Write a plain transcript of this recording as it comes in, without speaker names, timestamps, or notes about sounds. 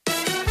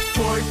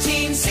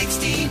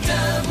1460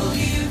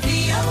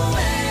 WVOX.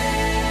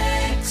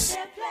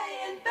 They're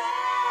playing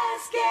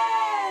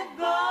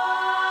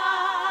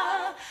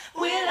basketball.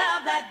 We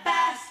love that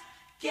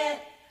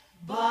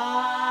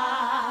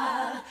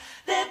basketball.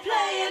 They're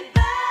playing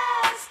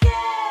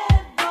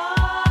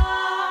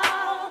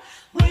basketball.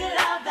 We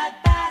love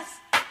that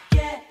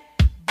basketball.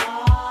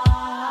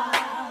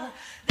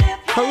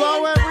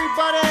 Hello,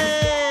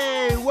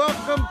 everybody.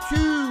 Welcome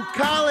to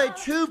College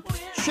Hoops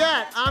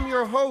Chat. I'm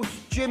your host,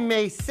 Jim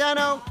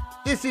Maceno.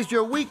 This is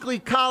your weekly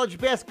college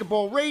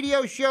basketball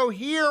radio show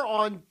here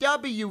on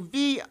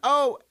WVOX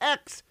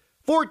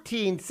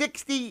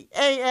 1460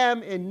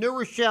 AM in New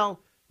Rochelle,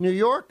 New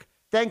York.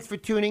 Thanks for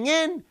tuning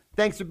in.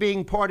 Thanks for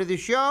being part of the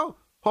show.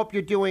 Hope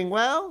you're doing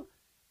well.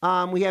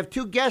 We have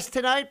two guests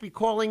tonight. Be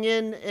calling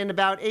in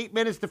about 8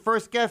 minutes. The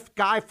first guest,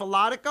 Guy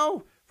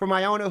Filatico from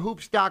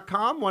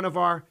IonaHoops.com, one of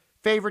our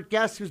favorite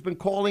guests who's been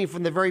calling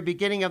from the very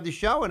beginning of the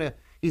show, and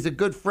he's a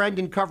good friend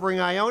in covering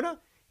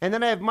Iona. And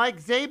then I have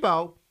Mike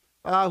Szabo,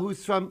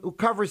 who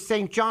covers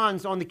St.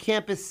 John's on the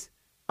campus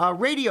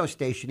radio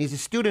station. He's a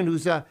student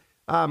who's I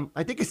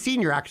think a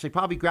senior, actually,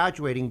 probably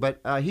graduating,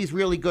 but he's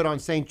really good on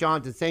St.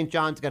 John's, and St.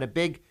 John's got a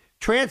big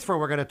transfer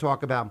we're going to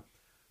talk about.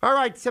 All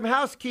right, some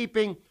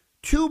housekeeping.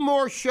 Two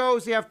more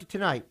shows after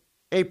tonight,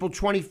 April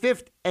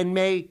 25th and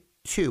May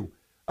 2.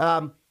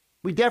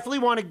 We definitely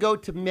want to go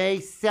to May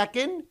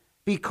 2nd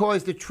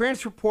because the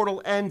transfer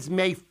portal ends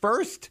May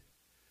 1st.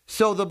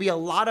 So there'll be a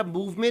lot of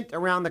movement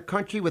around the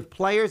country with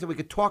players, and we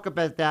could talk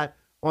about that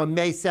on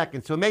May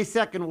 2nd. So May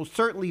 2nd will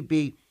certainly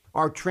be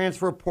our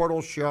transfer portal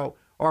show,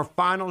 our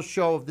final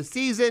show of the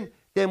season.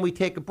 Then we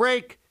take a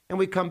break, and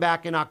we come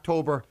back in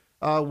October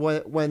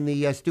when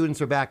the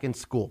students are back in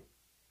school.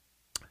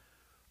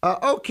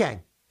 Okay,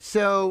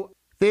 so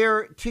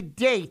there to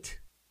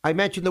date, I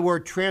mentioned the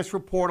word transfer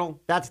portal.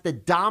 That's the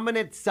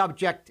dominant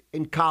subject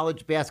in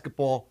college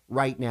basketball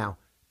right now.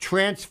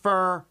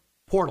 Transfer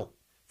portal.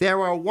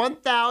 There are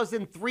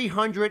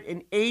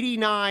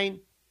 1,389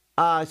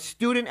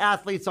 student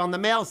athletes on the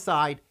male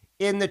side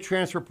in the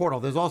transfer portal.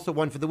 There's also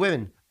one for the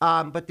women.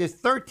 But there's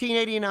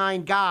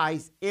 1,389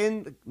 guys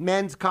in the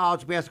men's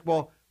college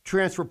basketball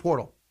transfer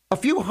portal. A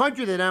few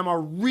hundred of them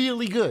are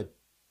really good.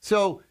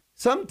 So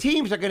some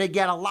teams are going to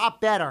get a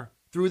lot better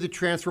through the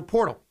transfer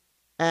portal.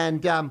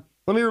 And let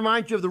me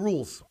remind you of the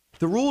rules.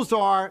 The rules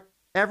are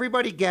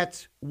everybody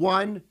gets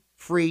one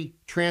free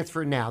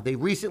transfer now. They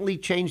recently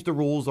changed the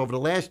rules over the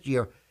last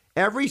year.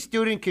 Every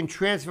student can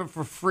transfer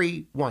for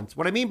free once.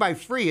 What I mean by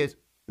free is,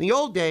 in the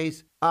old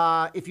days,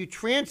 if you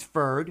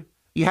transferred,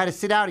 you had to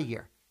sit out a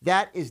year.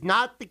 That is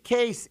not the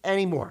case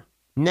anymore.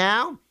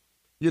 Now,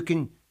 you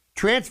can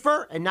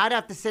transfer and not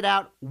have to sit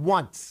out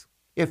once.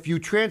 If you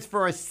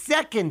transfer a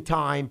second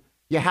time,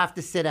 you have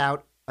to sit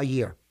out a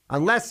year,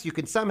 unless you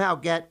can somehow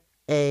get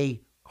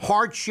a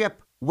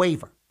hardship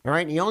waiver. All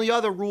right. And the only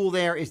other rule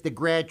there is the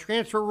grad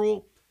transfer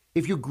rule.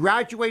 If you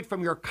graduate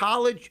from your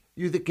college,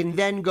 you can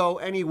then go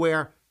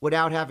anywhere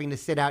without having to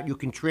sit out. You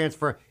can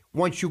transfer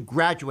once you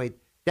graduate.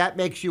 That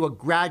makes you a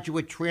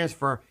graduate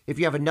transfer if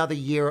you have another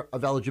year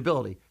of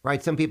eligibility,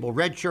 right? Some people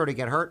redshirt or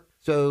get hurt.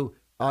 So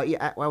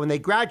when they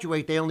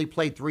graduate, they only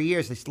played 3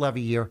 years. They still have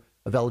a year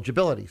of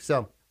eligibility.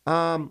 So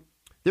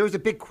there was a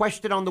big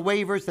question on the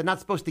waivers. They're not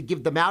supposed to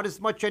give them out as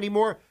much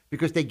anymore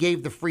because they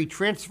gave the free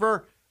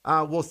transfer.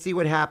 We'll see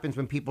what happens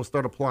when people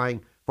start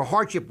applying for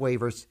hardship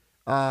waivers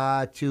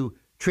to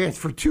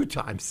transfer 2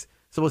 times.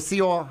 So we'll see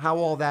how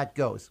all that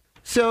goes.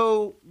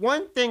 So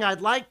one thing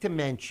I'd like to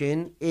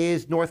mention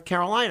is North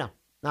Carolina.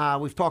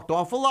 We've talked an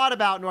awful lot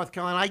about North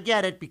Carolina. I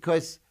get it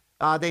because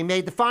they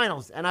made the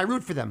finals, and I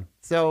root for them.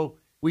 So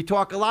we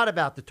talk a lot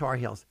about the Tar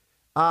Heels.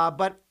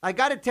 But I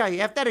got to tell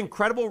you, after that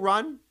incredible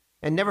run,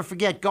 and never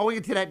forget, going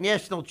into that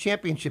national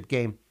championship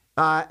game,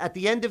 at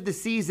the end of the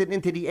season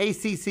into the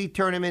ACC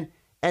tournament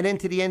and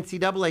into the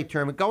NCAA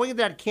tournament, going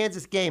into that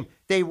Kansas game,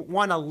 they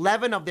won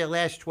 11 of their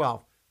last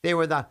 12. They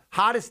were the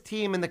hottest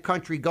team in the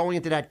country going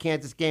into that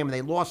Kansas game, and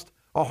they lost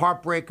a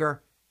heartbreaker,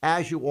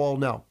 as you all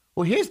know.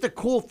 Well, here's the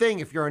cool thing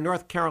if you're a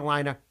North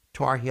Carolina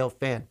Tar Heel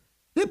fan.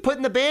 They're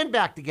putting the band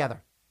back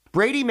together.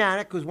 Brady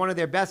Manick, who's one of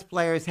their best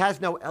players, has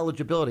no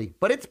eligibility,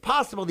 but it's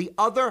possible the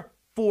other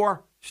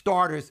 4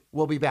 starters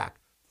will be back.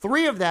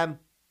 3 of them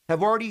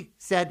have already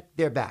said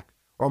they're back.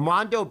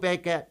 Armando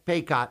Bacot,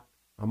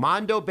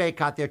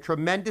 their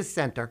tremendous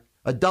center,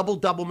 a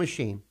double-double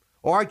machine.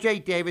 R.J.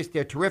 Davis,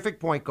 their terrific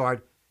point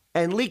guard,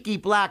 and Leaky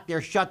Black,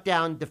 their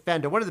shutdown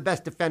defender, one of the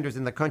best defenders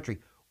in the country,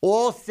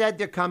 all said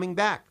they're coming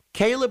back.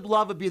 Caleb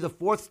Love would be the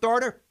 4th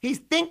starter. He's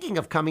thinking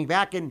of coming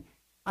back and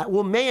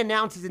may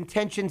announce his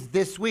intentions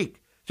this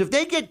week. So if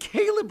they get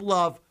Caleb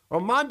Love,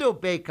 Armando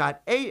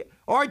Bacot,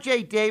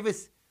 R.J.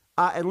 Davis,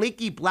 and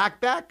Leaky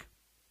Black back,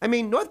 I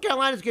mean, North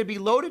Carolina's going to be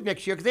loaded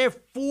next year because they have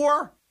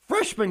 4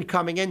 freshmen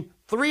coming in.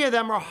 3 of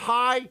them are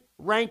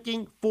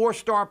high-ranking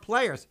 4-star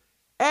players.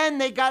 And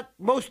they got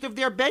most of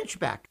their bench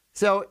back.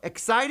 So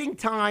exciting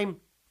time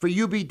for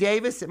UB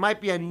Davis. It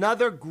might be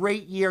another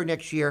great year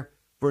next year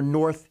for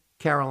North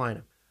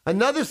Carolina.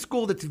 Another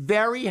school that's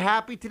very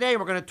happy today,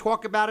 and we're going to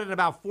talk about it in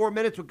about 4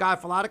 minutes with Guy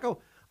Filatico.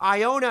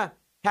 Iona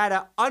had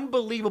an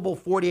unbelievable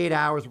 48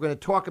 hours. We're going to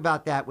talk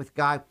about that with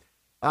Guy.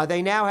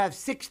 They now have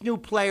 6 new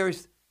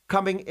players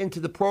coming into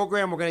the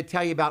program. We're going to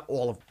tell you about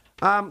all of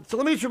them. So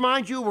let me just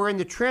remind you, we're in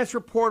the transfer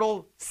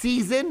portal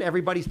season.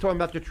 Everybody's talking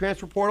about the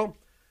transfer portal.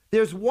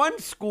 There's one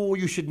school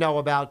you should know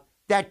about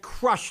that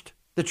crushed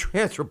the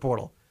transfer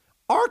portal.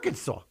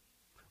 Arkansas.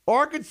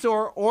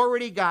 Arkansas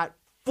already got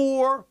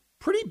 4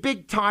 pretty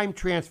big-time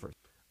transfers.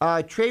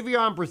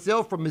 Travion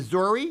Brazil from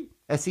Missouri,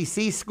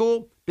 SEC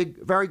school,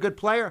 very good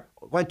player,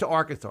 went to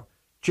Arkansas.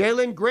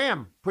 Jalen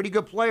Graham, pretty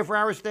good player for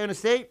Arizona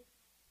State,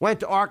 went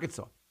to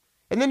Arkansas.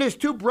 And then there's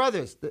 2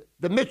 brothers,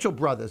 the Mitchell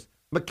brothers,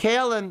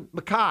 Mikhail and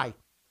Makai.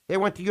 They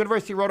went to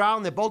University of Rhode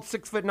Island. They're both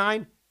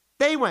 6'9".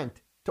 They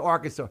went to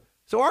Arkansas.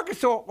 So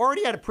Arkansas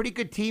already had a pretty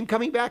good team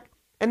coming back,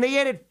 and they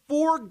added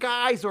 4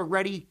 guys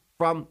already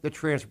from the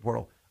transfer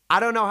portal. I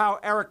don't know how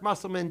Eric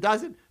Musselman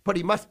does it, but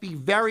he must be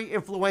very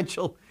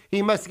influential.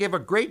 He must give a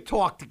great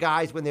talk to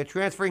guys when they're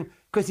transferring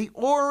because he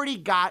already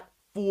got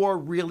 4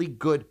 really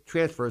good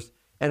transfers,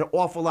 and an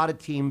awful lot of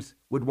teams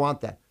would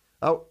want that.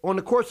 On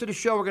the course of the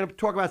show, we're going to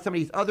talk about some of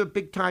these other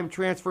big-time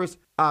transfers.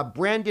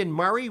 Brandon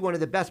Murray, one of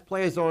the best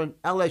players on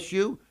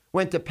LSU,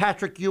 went to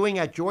Patrick Ewing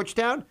at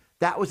Georgetown.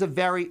 That was a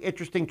very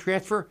interesting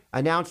transfer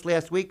announced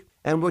last week.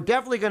 And we're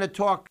definitely going to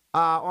talk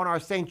on our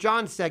St.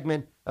 John's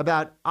segment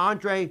about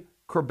Andre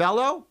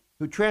Curbelo,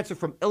 who transferred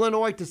from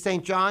Illinois to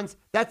St. John's.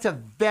 That's a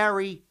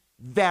very,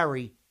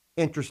 very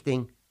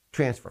interesting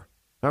transfer.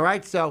 All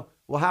right, so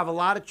we'll have a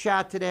lot of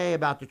chat today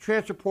about the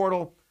transfer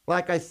portal.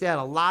 Like I said,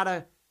 a lot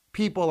of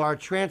people are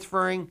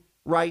transferring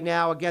right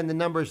now. Again, the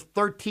number is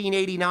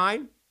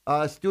 1,389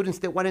 students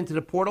that went into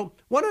the portal.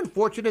 One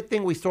unfortunate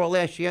thing we saw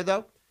last year,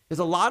 though, is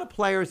a lot of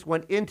players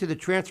went into the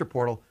transfer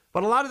portal,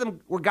 but a lot of them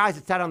were guys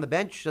that sat on the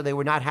bench, so they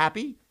were not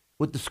happy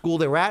with the school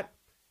they were at.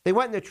 They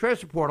went in the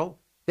transfer portal.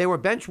 They were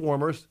bench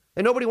warmers,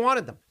 and nobody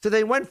wanted them. So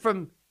they went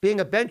from being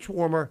a bench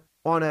warmer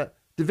on a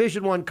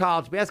Division I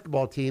college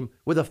basketball team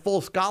with a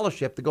full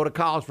scholarship to go to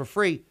college for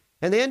free,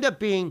 and they end up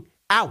being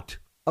out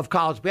of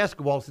college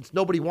basketball since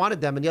nobody wanted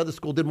them and the other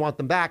school didn't want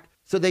them back.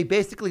 So they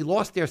basically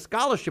lost their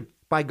scholarship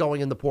by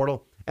going in the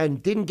portal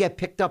and didn't get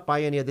picked up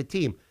by any other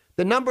team.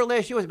 The number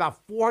last year was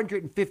about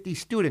 450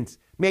 students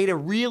made a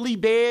really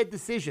bad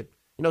decision.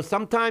 You know,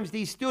 sometimes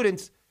these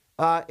students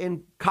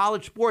in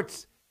college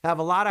sports have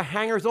a lot of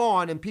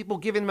hangers-on and people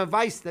giving them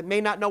advice that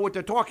may not know what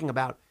they're talking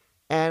about.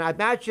 And I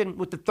imagine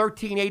with the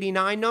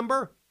 1,389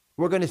 number,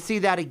 we're going to see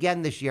that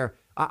again this year.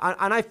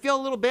 And I feel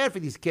a little bad for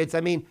these kids.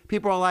 I mean,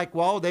 people are like,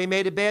 well, they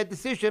made a bad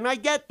decision. I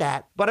get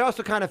that. But I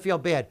also kind of feel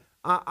bad.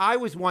 I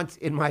was once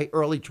in my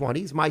early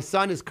 20s. My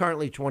son is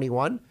currently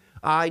 21.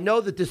 I know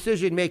the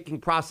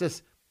decision-making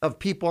process of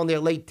people in their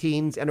late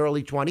teens and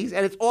early 20s,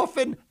 and it's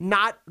often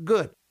not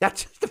good.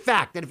 That's just the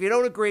fact. And if you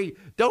don't agree,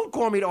 don't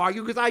call me to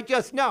argue because I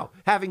just know,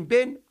 having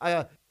been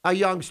a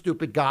young,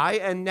 stupid guy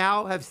and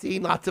now have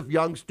seen lots of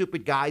young,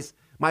 stupid guys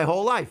my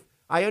whole life.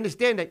 I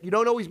understand that you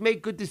don't always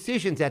make good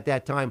decisions at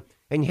that time,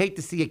 and you hate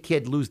to see a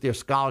kid lose their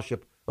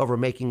scholarship over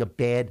making a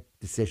bad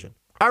decision.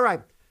 All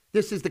right,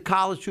 this is the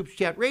College Hoops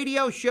Chat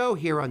radio show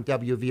here on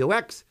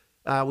WVOX.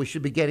 We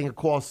should be getting a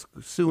call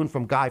soon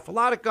from Guy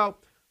Filatico,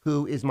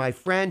 who is my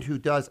friend who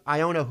does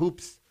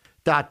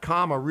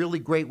IonaHoops.com, a really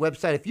great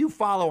website. If you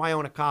follow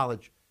Iona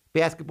College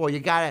basketball,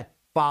 you got to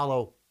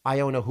follow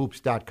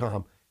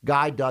IonaHoops.com.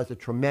 Guy does a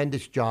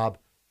tremendous job,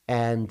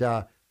 and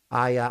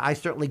I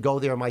certainly go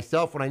there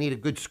myself when I need a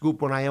good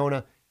scoop on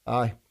Iona.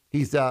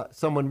 He's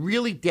someone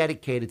really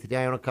dedicated to the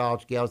Iona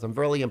College Gales. I'm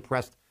very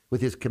impressed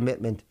with his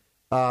commitment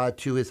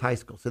to his high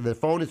school. So the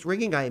phone is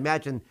ringing. I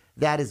imagine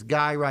that is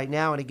Guy right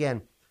now. And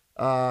again,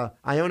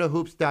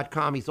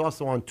 IonaHoops.com. He's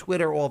also on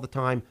Twitter all the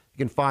time. You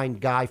can find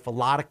Guy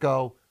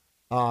Filatico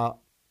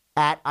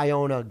at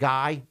Iona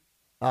Guy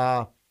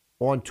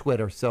on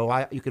Twitter.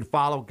 So you can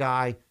follow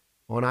Guy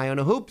on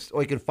Iona Hoops,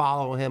 or you can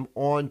follow him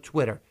on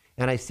Twitter.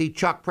 And I see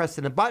Chuck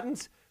pressing the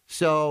buttons.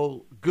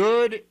 So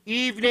good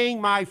evening,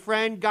 my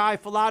friend Guy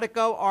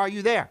Filatico. Are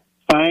you there?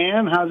 I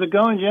am. How's it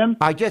going, Jim?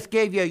 I just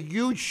gave you a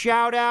huge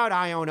shout out,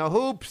 Iona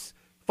Hoops.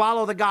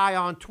 Follow the guy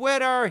on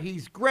Twitter.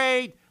 He's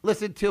great.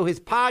 Listen to his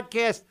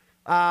podcast.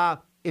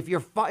 If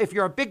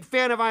you're a big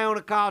fan of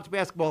Iona College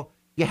basketball,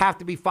 you have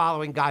to be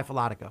following Guy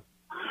Filatico.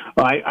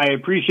 Well, I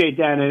appreciate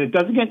that, and it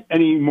doesn't get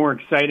any more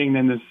exciting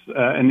than this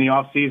in the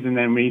off season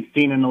than we've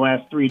seen in the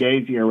last 3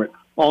 days here with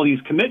all these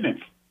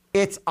commitments.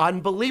 It's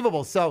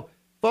unbelievable. So,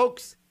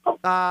 folks,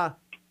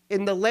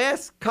 in the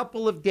last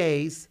couple of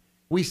days,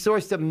 we saw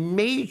some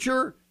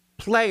major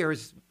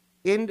players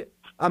in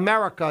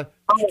America,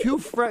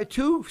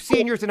 two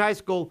seniors in high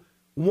school,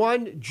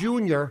 one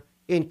junior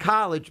in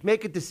college,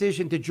 make a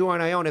decision to join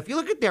Iona. If you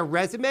look at their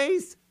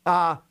resumes,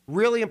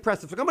 really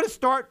impressive. So I'm going to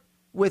start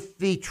with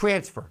the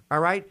transfer, all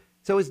right?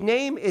 So his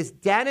name is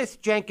Dennis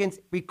Jenkins.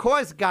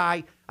 Because,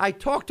 Guy, I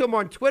talked to him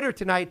on Twitter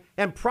tonight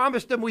and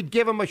promised him we'd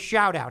give him a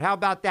shout-out. How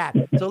about that?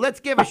 So let's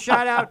give a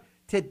shout-out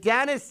to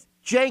Dennis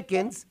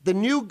Jenkins, the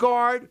new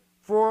guard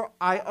for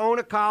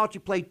Iona College. He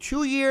played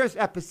 2 years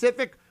at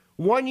Pacific,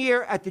 1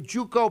 year at the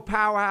JUCO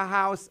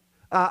powerhouse,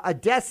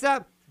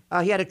 Odessa.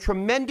 He had a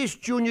tremendous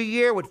junior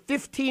year with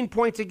 15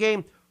 points a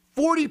game,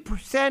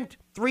 40%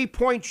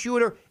 three-point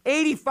shooter,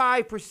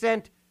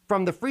 85%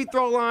 from the free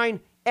throw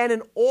line, and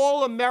an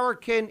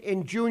All-American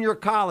in junior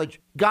college.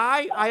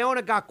 Guy,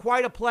 Iona got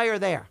quite a player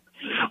there.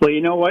 Well,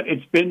 you know what?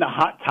 It's been the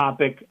hot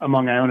topic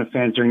among Iona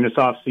fans during this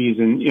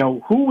offseason. You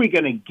know, who are we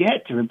going to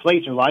get to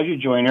replace Elijah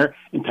Joyner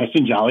and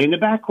Tyson Jolly in the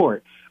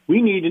backcourt?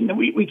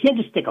 We can't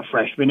just stick a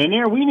freshman in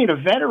there. We need a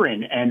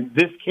veteran, and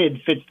this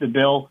kid fits the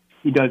bill.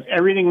 He does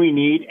everything we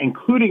need,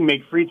 including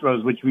make free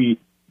throws, which we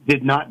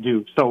did not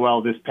do so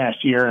well this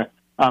past year.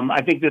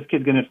 I think this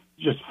kid's going to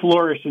just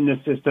flourish in this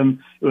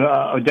system.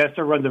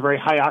 Odessa runs a very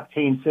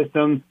high-octane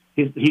system.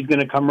 He's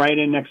going to come right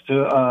in next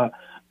to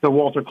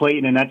Walter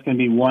Clayton, and that's going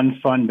to be one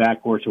fun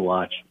backcourt to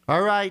watch.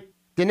 All right.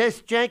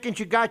 Dennis Jenkins,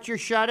 you got your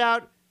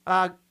shout-out.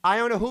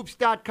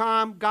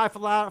 IonaHoops.com, Guy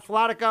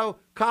Filatico,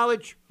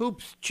 College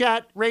Hoops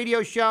Chat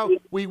radio show.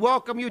 We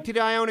welcome you to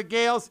the Iona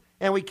Gales,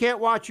 and we can't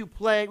watch you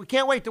play. We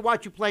can't wait to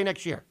watch you play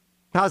next year.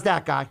 How's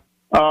that, Guy?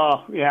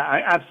 Oh,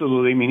 yeah,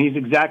 absolutely. I mean, he's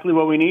exactly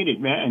what we needed,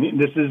 man.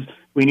 And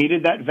we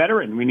needed that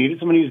veteran. We needed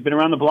somebody who's been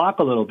around the block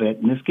a little bit.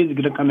 And this kid's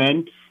going to come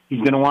in. He's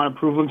going to want to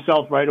prove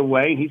himself right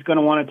away. He's going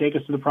to want to take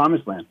us to the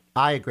promised land.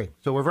 I agree.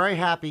 So we're very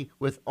happy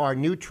with our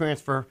new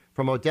transfer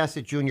from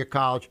Odessa Junior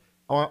College.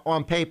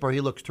 On paper,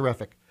 he looks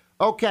terrific.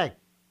 Okay,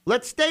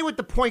 let's stay with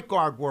the point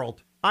guard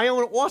world.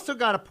 Iona also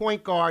got a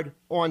point guard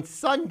on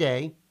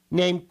Sunday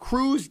named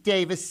Cruz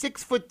Davis,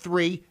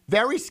 6'3",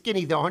 very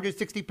skinny though,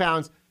 160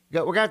 pounds.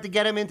 We're going to have to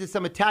get him into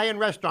some Italian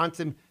restaurants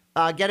and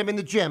get him in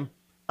the gym.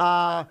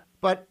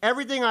 But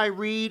everything I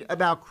read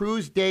about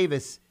Cruz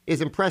Davis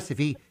is impressive.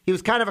 He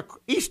was kind of an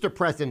Easter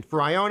present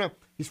for Iona.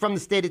 He's from the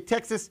state of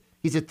Texas.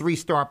 He's a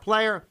 3-star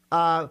player,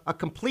 a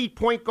complete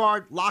point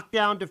guard,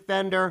 lockdown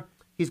defender.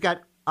 He's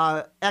got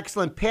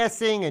excellent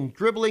passing and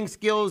dribbling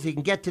skills. He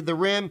can get to the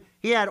rim.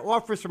 He had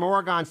offers from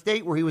Oregon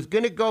State where he was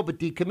going to go but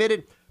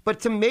decommitted.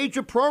 But some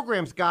major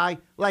programs, Guy,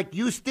 like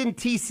Houston,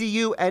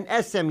 TCU, and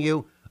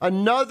SMU.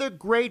 Another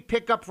great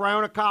pickup for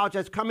Iona College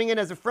that's coming in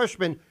as a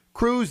freshman,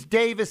 Cruz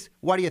Davis.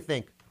 What do you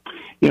think?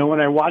 You know, when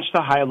I watched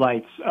the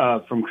highlights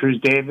from Cruz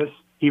Davis,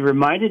 he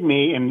reminded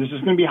me, and this is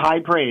going to be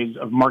high praise,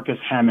 of Marcus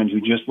Hammond, who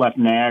just left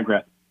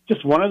Niagara.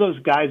 Just one of those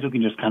guys who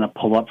can just kind of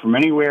pull up from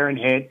anywhere and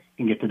hit,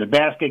 can get to the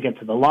basket, get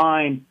to the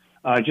line.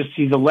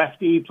 He's a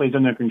lefty, plays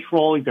under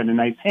control. He's got a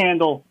nice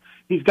handle.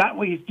 He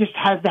just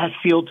has that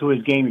feel to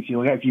his game.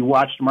 If you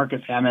watched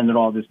Marcus Hammond at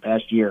all this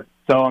past year,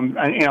 so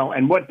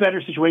and what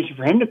better situation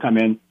for him to come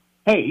in?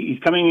 Hey, he's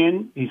coming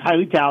in. He's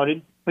highly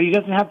touted, but he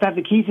doesn't have to have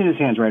the keys in his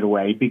hands right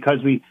away we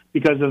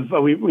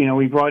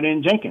brought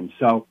in Jenkins.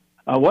 So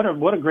what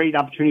a great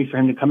opportunity for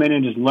him to come in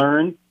and just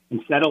learn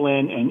and settle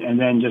in and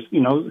then just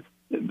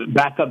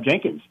back up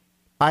Jenkins.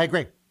 I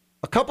agree.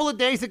 A couple of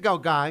days ago,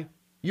 Guy,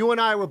 you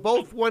and I were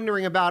both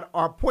wondering about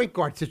our point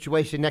guard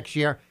situation next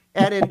year.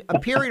 And in a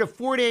period of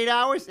 48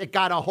 hours, it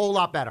got a whole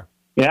lot better.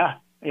 Yeah,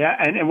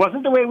 and it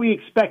wasn't the way we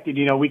expected.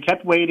 We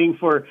kept waiting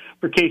for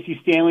Casey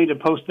Stanley to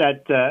post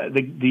that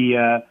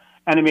the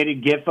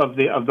animated GIF of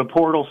the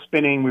portal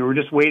spinning. We were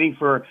just waiting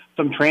for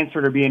some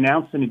transfer to be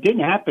announced, and it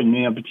didn't happen.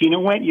 Patino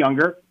went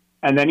younger,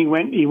 and then he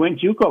went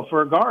JUCO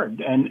for a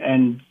guard,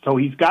 and so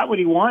he's got what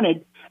he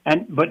wanted.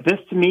 But this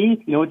to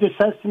me, what this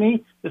says to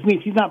me? This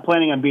means he's not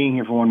planning on being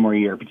here for one more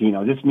year,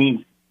 Patino. This to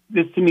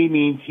me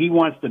means he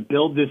wants to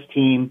build this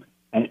team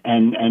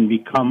and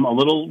become a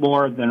little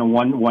more than a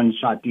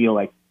one-shot deal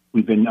like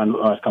we've been on the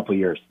last couple of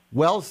years.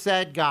 Well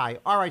said, Guy.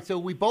 All right, so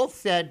we both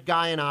said,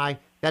 Guy and I,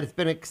 that it's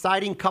been an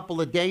exciting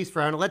couple of days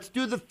for Iona. Let's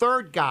do the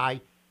third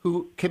guy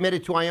who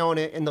committed to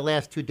Iona in the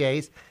last 2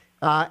 days,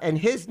 and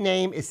his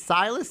name is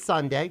Silas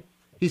Sunday.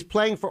 He's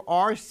playing for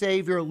Our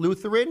Savior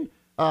Lutheran,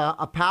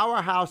 a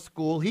powerhouse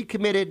school. He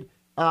committed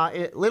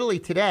literally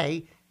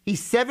today.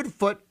 He's 7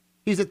 foot.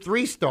 He's a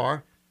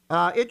 3-star.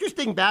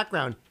 Interesting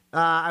background.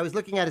 I was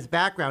looking at his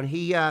background.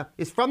 He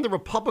is from the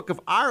Republic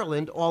of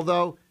Ireland,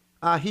 although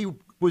he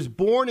was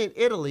born in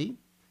Italy.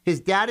 His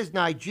dad is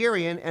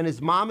Nigerian, and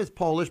his mom is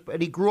Polish,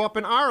 but he grew up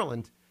in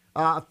Ireland.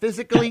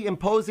 Physically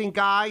imposing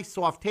guy,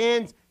 soft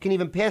hands, can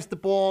even pass the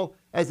ball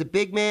as a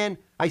big man.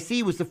 I see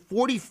he was the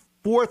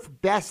 44th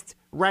best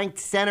ranked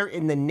center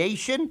in the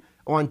nation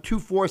on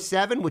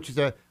 247, which is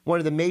one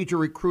of the major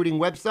recruiting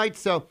websites.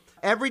 So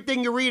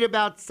everything you read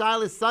about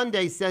Silas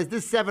Sunday says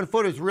this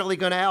 7-footer is really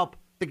going to help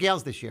the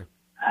Gales this year.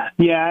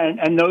 Yeah,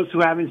 and those who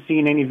haven't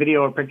seen any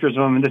video or pictures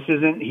of him,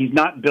 he's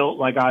not built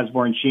like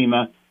Osborne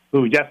Shima,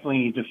 who definitely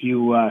needs a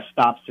few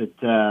stops at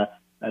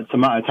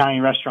some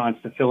Italian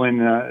restaurants to fill in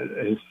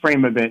his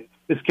frame a bit.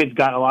 This kid's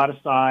got a lot of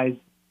size,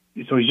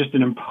 so he's just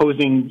an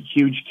imposing,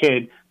 huge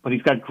kid, but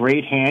he's got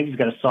great hands. He's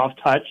got a soft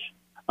touch.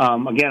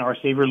 Again, Our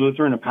Savior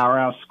Lutheran, a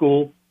powerhouse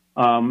school,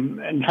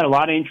 and had a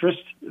lot of interest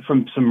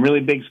from some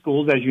really big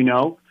schools, as you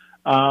know.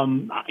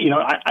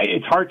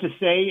 It's hard to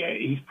say.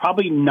 He's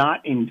probably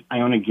not in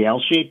Iona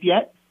Gale shape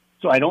yet,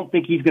 so I don't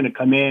think he's going to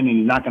come in and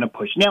he's not going to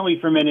push Nelly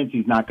for minutes.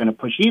 He's not going to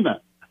push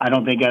Ema, I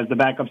don't think, as the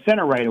backup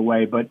center right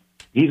away, but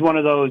he's one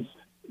of those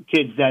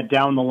kids that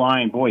down the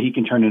line, boy, he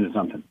can turn into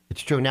something.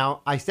 It's true.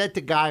 Now, I said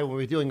to Guy when we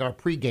were doing our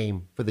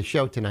pregame for the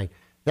show tonight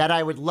that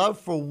I would love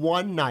for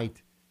one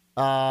night,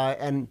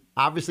 and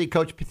obviously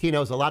Coach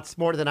Pitino is a lot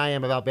smarter than I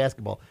am about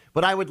basketball,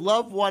 but I would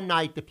love one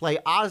night to play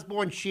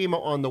Osborne Shima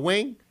on the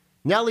wing,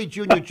 Nelly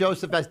Jr.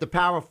 Joseph as the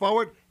power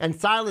forward, and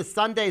Silas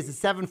Sunday as the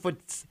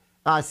 7-foot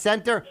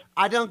center.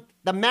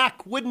 The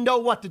MAC wouldn't know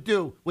what to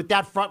do with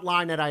that front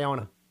line at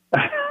Iona.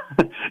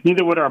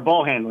 Neither would our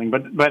ball handling,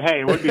 but hey,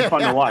 it would be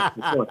fun to watch.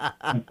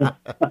 For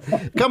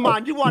sure. Come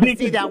on, you want to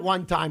see that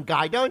one time,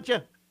 Guy, don't you?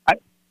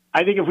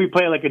 I think if we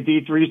play like a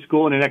D3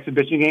 school in an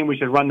exhibition game, we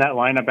should run that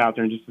lineup out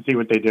there just to see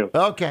what they do.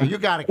 Okay, you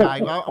got it,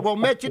 Guy. We'll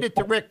mention it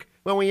to Rick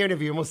when we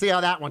interview him. We'll see how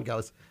that one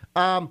goes.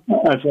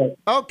 That's right.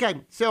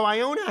 Okay, so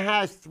Iona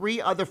has 3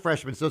 other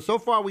freshmen. So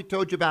far we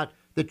told you about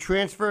the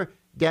transfer,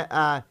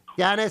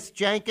 Dennis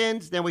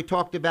Jenkins. Then we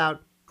talked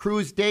about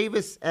Cruz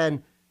Davis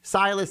and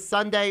Silas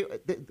Sunday.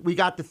 We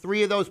got the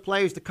 3 of those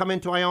players to come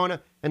into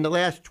Iona in the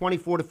last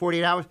 24 to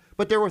 48 hours.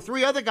 But there were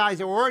 3 other guys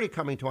that were already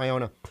coming to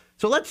Iona.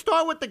 So let's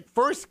start with the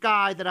first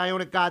guy that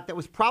Iona got that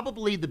was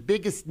probably the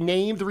biggest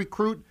named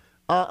recruit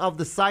of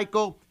the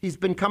cycle. He's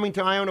been coming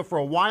to Iona for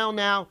a while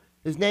now.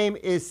 His name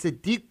is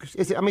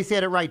Sadiq. Let me say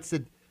it right.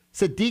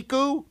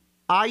 Sadiku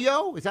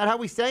Ayo. Is that how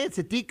we say it?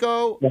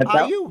 Sadiku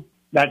Ayo?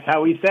 That's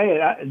how we say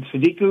it.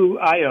 Sadiku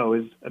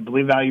Ayo is, I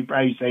believe, how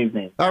you say his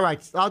name. All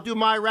right. I'll do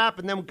my rap,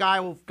 and then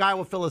Guy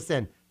will fill us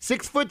in.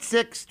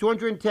 6'6",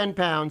 210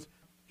 pounds.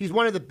 He's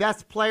one of the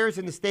best players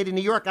in the state of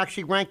New York,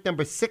 actually ranked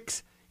number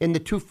 6 in the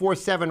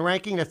 247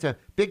 ranking. That's a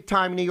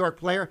big-time New York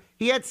player.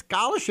 He had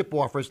scholarship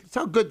offers. That's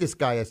how good this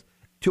guy is.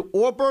 To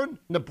Auburn,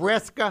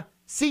 Nebraska,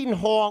 Seton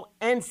Hall,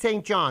 and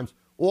St. John's,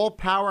 all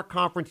power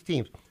conference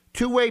teams.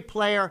 Two-way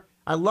player.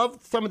 I love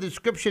some of the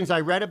descriptions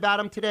I read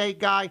about him today,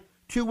 Guy.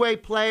 Two-way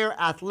player,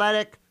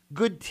 athletic,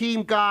 good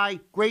team guy,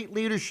 great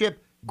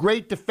leadership,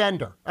 great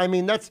defender. I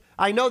mean,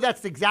 I know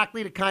that's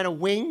exactly the kind of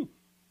wing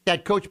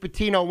that Coach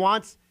Pitino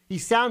wants. He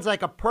sounds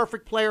like a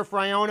perfect player for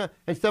Iona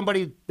and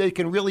somebody they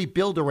can really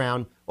build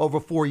around over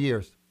 4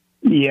 years.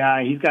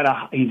 Yeah, he's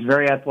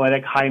very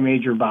athletic, high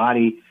major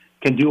body,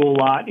 can do a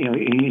lot. You know,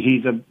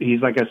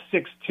 he's like a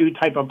 6'2"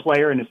 type of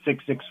player in a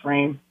 6'6"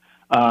 frame.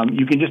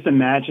 You can just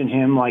imagine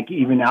him like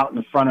even out in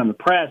the front on the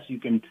press. You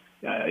can,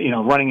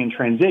 running in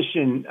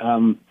transition.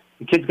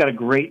 The kid's got a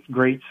great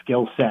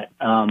skill set,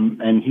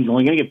 and he's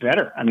only going to get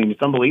better. I mean,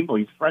 it's unbelievable.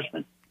 He's a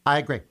freshman. I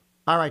agree.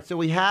 All right, so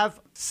we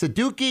have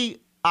Saduki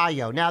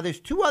Ayo. Now, there's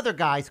 2 other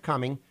guys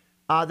coming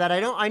that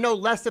I know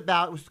less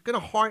about. It was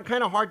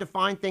kind of hard to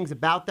find things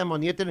about them on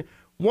the internet.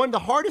 The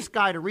hardest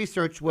guy to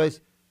research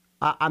was,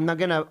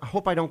 I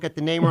hope I don't get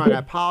the name wrong. I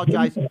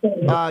apologize.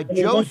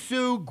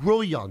 Josu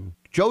Grillon.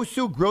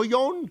 Josu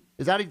Grillon?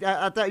 Is that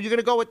you're going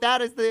to go with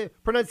that as the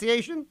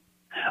pronunciation?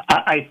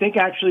 I think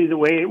actually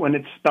when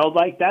it's spelled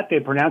like that, they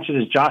pronounce it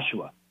as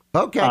Joshua.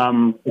 Okay.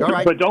 All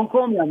right. But don't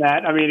quote me on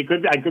that. I mean,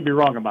 I could be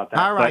wrong about that.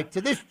 All right.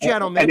 To this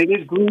gentleman. And it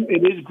is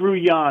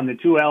Grullon. The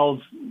 2 L's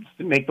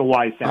make the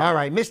Y sound. All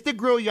right. Mr.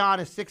 Grullon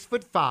is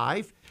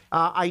 6'5".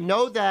 I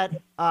know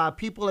that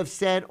people have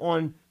said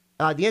on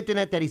the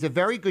internet that he's a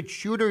very good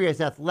shooter. He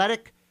is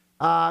athletic.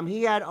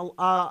 He had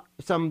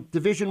some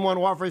Division I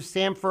offers,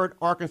 Samford,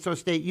 Arkansas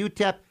State,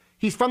 UTEP.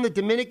 He's from the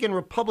Dominican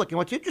Republic. And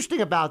what's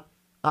interesting about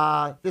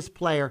this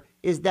player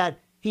is that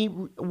he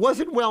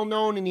wasn't well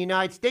known in the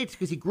United States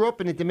because he grew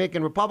up in the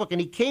Dominican Republic, and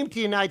he came to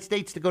the United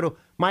States to go to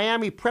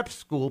Miami Prep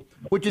School,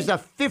 which is a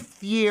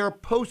 5th-year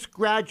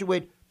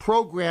postgraduate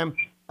program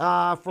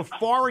for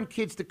foreign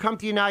kids to come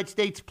to the United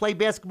States, play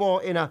basketball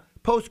in a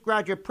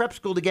postgraduate prep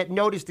school to get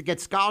noticed, to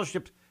get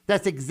scholarships.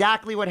 That's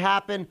exactly what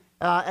happened,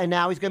 and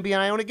now he's going to be an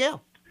Iona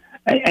Gale.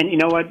 And you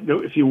know what?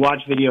 If you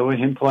watch video of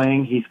him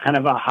playing, he's kind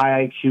of a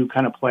high IQ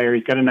kind of player.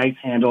 He's got a nice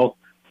handle,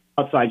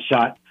 outside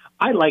shot.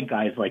 I like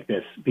guys like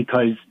this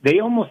because they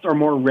almost are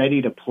more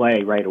ready to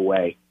play right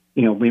away.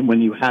 You know, when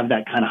you have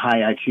that kind of high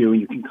IQ and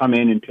you can come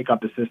in and pick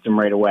up the system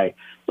right away.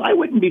 So I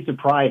wouldn't be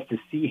surprised to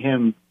see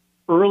him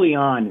early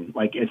on,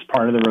 like as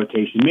part of the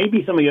rotation.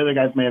 Maybe some of the other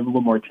guys may have a little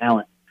more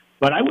talent,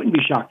 but I wouldn't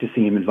be shocked to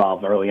see him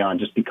involved early on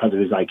just because of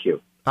his IQ.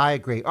 I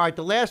agree. All right,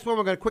 the last one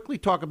we're going to quickly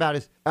talk about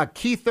is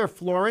Keither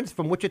Florence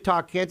from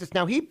Wichita, Kansas.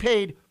 Now, he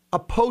played a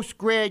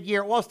post-grad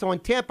year also in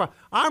Tampa.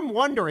 I'm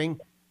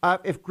wondering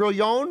if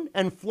Grillon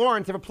and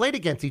Florence ever played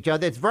against each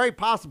other. It's very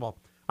possible.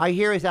 I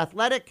hear he's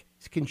athletic,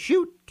 can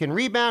shoot, can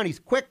rebound, he's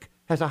quick,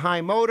 has a high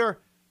motor,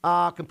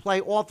 can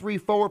play all 3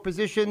 forward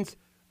positions.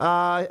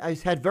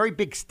 He's had very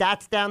big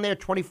stats down there,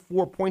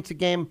 24 points a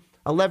game,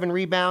 11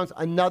 rebounds.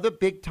 Another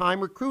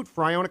big-time recruit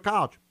for Iona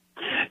College.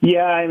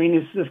 Yeah, I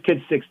mean, this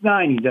kid's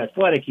 6'9". He's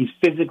athletic. He's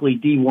physically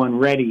D1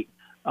 ready.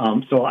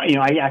 So,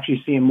 I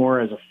actually see him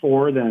more as a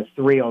 4 than a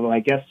 3, although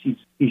I guess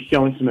he's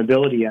showing some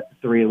ability at the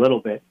 3 a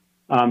little bit.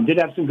 Did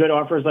have some good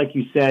offers, like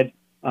you said.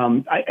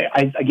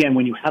 Again,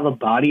 when you have a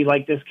body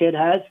like this kid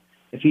has,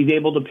 if he's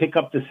able to pick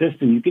up the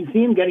system, you can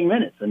see him getting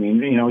minutes. I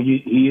mean,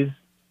 he is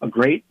a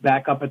great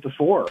backup at the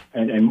 4,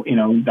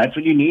 and that's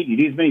what you need. You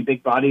need as many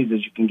big bodies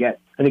as you can get.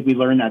 I think we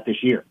learned that this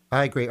year.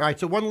 I agree. All right,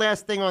 so one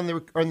last thing on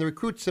the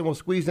recruits, and we'll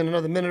squeeze in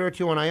another minute or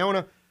two on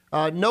Iona.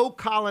 No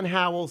Colin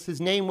Howells.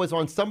 His name was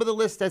on some of the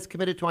lists that's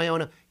committed to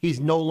Iona. He's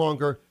no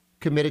longer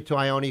committed to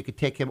Iona. You could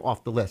take him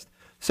off the list.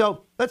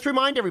 So let's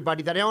remind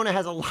everybody that Iona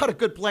has a lot of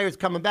good players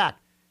coming back.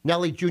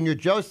 Nelly Jr.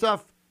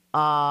 Joseph,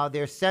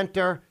 their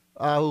center,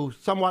 who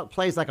somewhat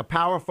plays like a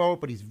power forward,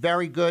 but he's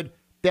very good.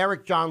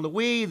 Derek John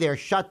Louis, their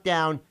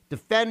shutdown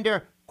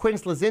defender. Quinn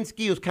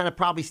Slazinski, who's kind of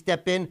probably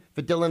step in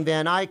for Dylan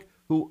Van Eyck,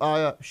 who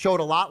showed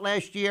a lot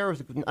last year.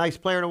 Was a nice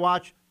player to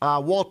watch.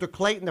 Walter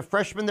Clayton, the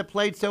freshman that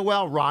played so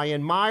well.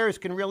 Ryan Myers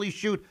can really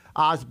shoot.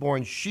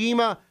 Osborne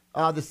Shima,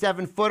 the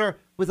 7-footer.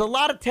 With a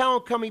lot of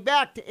talent coming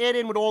back to add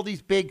in with all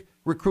these big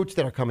recruits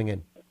that are coming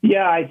in.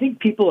 Yeah, I think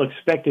people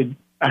expected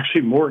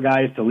actually more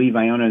guys to leave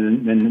Iona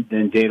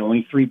than did.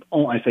 Only three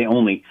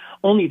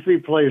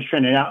players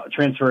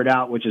transferred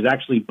out, which is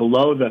actually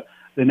below the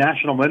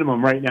national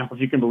minimum right now, if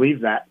you can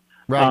believe that.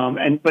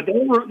 Right. But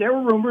there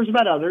were rumors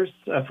about others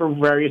for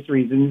various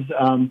reasons.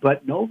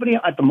 But nobody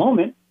at the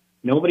moment,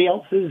 nobody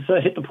else has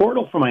hit the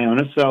portal from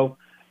Iona. So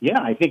yeah,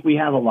 I think we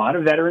have a lot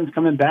of veterans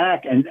coming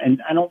back, and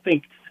I don't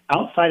think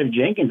outside of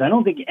Jenkins, I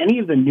don't think any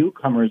of the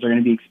newcomers are going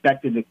to be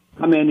expected to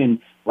come in and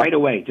right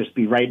away just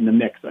be right in the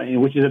mix,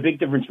 which is a big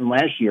difference from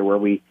last year where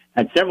we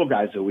had several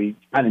guys that we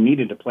kind of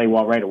needed to play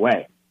well right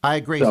away. I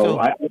agree.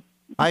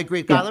 I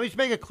agree. God, let me just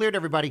make it clear to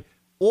everybody.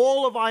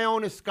 All of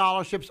Iona's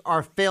scholarships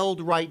are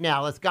filled right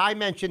now. As Guy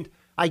mentioned,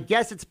 I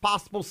guess it's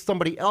possible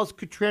somebody else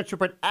could transfer,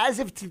 but as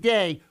of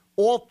today,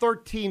 all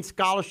 13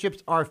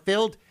 scholarships are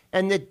filled,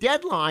 and the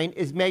deadline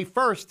is May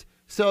 1st,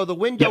 so the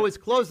window is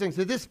closing.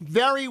 So this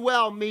very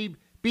well may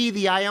be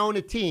the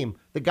Iona team.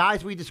 The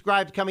guys we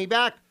described coming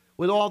back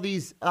with all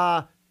these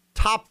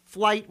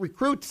top-flight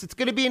recruits. It's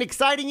going to be an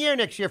exciting year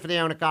next year for the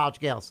Iona College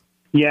Gales.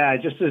 Yeah,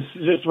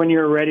 just when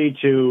you're ready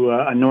to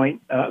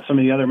anoint some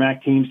of the other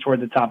MAC teams toward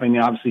the top. I mean,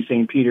 obviously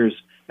St. Peter's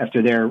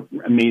after their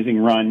amazing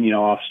run,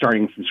 off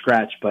starting from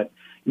scratch. But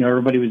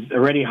everybody was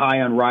already high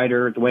on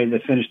Ryder, the way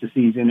they finished the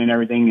season and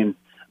everything, and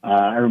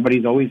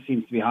everybody's always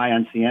seems to be high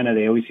on Siena.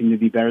 They always seem to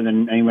be better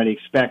than anybody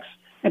expects.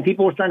 And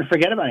people were starting to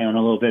forget about Iona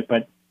a little bit,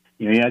 but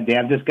they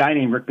have this guy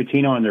named Rick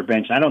Pitino on their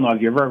bench. I don't know.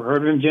 Have you ever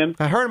heard of him, Jim?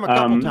 I heard him a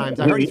couple times.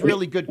 I heard he's a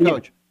really good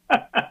coach.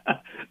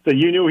 So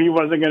you knew he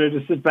wasn't going to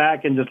just sit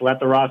back and just let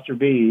the roster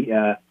be.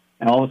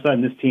 And all of a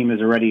sudden, this team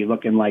is already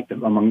looking like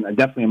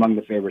definitely among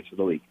the favorites for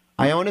the league.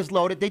 Iona's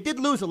loaded. They did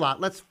lose a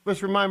lot. Let's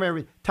remind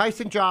everybody.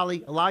 Tyson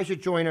Jolly, Elijah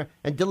Joyner,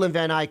 and Dylan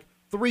Van Eyck,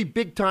 3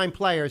 big-time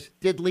players,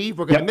 did leave.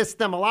 We're going to miss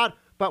them a lot,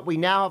 but we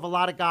now have a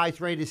lot of guys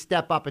ready to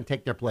step up and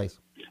take their place.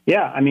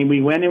 Yeah, I mean,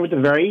 we went in with a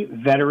very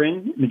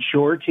veteran,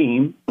 mature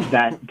team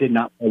that did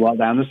not play well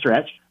down the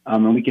stretch.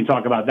 And we can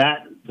talk about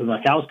that to the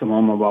cows come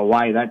home about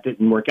why that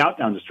didn't work out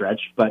down the stretch.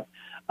 But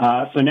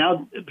so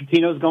now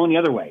Pitino's going the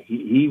other way.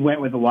 He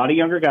went with a lot of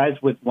younger guys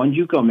with one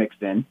JUCO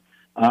mixed in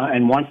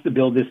and wants to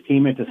build this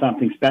team into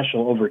something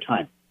special over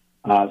time.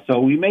 So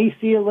we may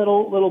see a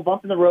little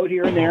bump in the road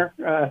here and there.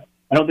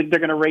 I don't think they're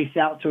going to race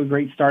out to a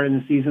great start in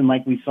the season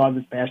like we saw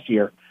this past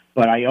year.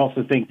 But I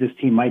also think this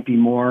team might be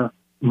more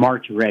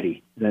March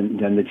ready than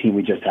the team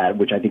we just had,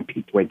 which I think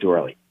peaked way too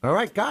early. All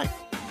right, Guy.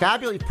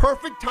 Fabulous.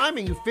 Perfect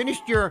timing. You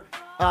finished your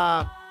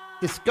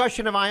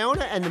discussion of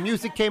Iona, and the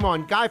music came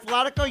on. Guy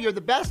Flatico, you're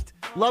the best.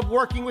 Love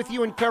working with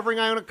you and covering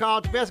Iona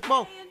College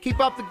basketball. Keep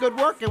up the good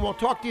work, and we'll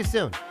talk to you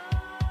soon.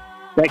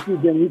 Thank you,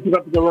 Jim. You keep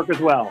up the good work as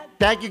well.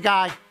 Thank you,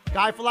 Guy.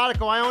 Guy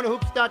Flatico,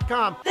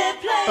 IonaHoops.com.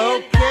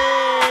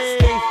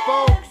 Okay,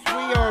 folks,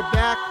 we are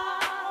back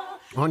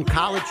on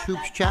College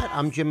Hoops Chat.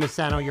 I'm Jim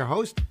Massano, your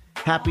host.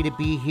 Happy to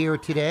be here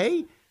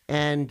today.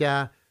 And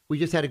we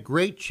just had a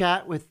great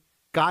chat with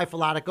Guy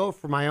Flatico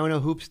from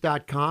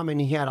IonaHoops.com,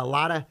 and he had a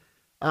lot of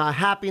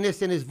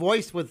happiness in his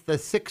voice with the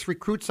 6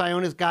 recruits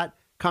Iona's got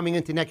coming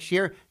into next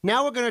year.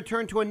 Now we're going to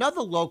turn to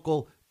another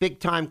local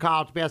big-time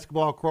college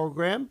basketball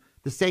program,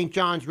 the St.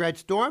 John's Red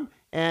Storm,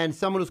 and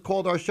someone who's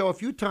called our show a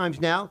few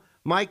times now,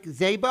 Mike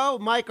Szabo.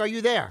 Mike, are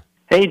you there?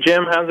 Hey,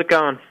 Jim. How's it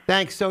going?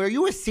 Thanks. So are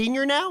you a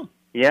senior now?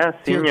 Yeah,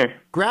 senior. You're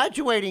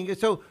graduating.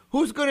 So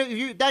who's going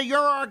to – you're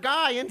our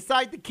guy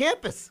inside the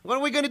campus. What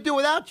are we going to do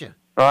without you?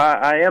 Well,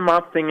 I am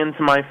opting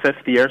into my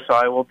 5th year, so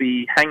I will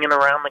be hanging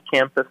around the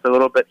campus a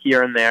little bit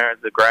here and there as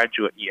a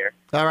graduate year.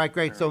 All right,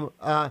 great. So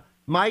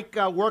Mike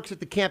works at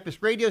the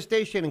campus radio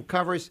station and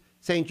covers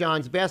St.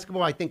 John's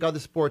basketball, I think other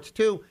sports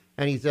too,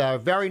 and he's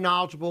very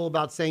knowledgeable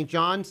about St.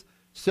 John's.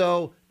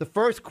 So the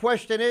first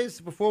question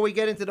is, before we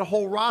get into the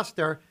whole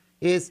roster,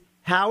 is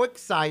how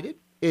excited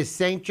is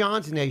St.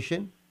 John's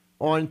Nation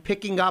on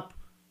picking up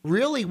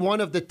really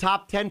one of the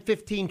top 10,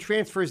 15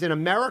 transfers in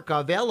America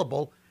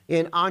available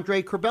in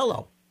Andre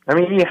Curbelo? I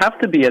mean, you have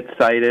to be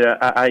excited.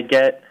 I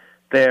get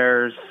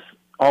there's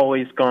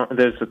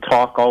a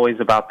talk always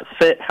about the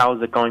fit, how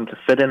is it going to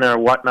fit in there or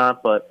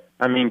whatnot, but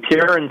I mean,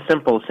 pure and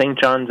simple, St.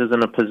 John's is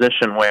in a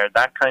position where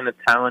that kind of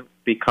talent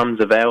becomes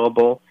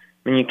available.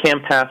 I mean, you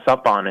can't pass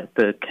up on it.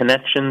 The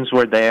connections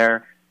were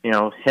there. He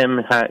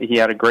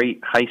had a great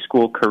high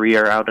school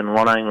career out in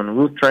Long Island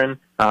Lutheran.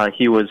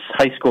 He was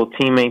high school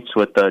teammates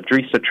with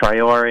Drisa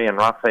Traore and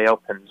Rafael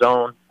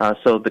Penzone.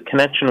 So the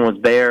connection was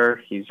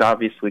there. He's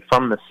obviously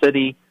from the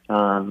city.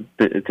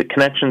 The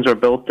connections are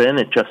built in.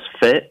 It just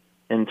fit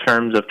in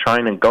terms of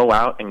trying to go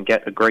out and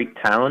get a great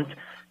talent.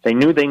 They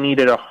knew they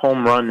needed a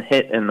home run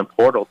hit in the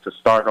portal to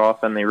start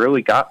off, and they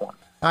really got one.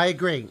 I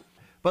agree.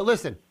 But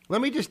listen,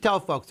 let me just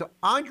tell folks. So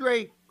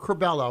Andre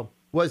Curbelo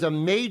was a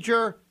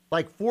major,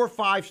 4 or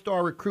 5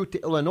 star recruit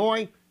to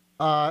Illinois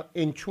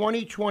in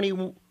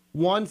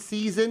 2021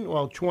 season.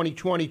 Well,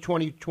 2020,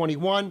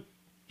 2021.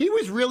 He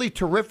was really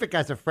terrific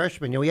as a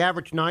freshman. He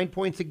averaged 9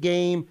 points a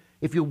game.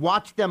 If you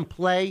watch them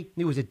play,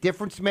 he was a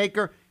difference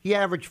maker. He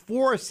averaged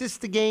 4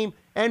 assists a game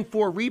and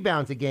 4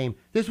 rebounds a game.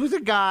 This was a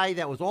guy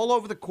that was all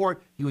over the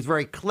court. He was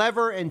very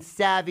clever and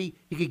savvy.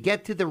 He could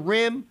get to the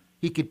rim.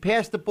 He could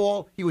pass the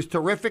ball. He was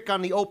terrific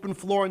on the open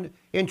floor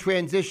in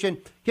transition.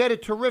 He had a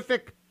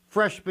terrific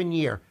freshman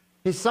year.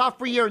 His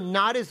sophomore year,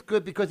 not as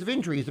good because of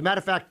injuries. As a matter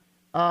of fact,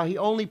 he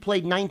only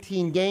played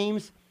 19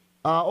 games,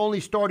 only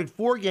started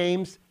 4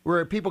 games,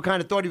 where people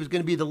kind of thought he was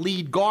going to be the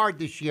lead guard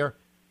this year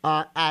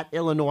at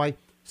Illinois.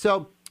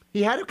 So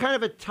he had a kind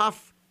of a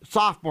tough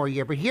sophomore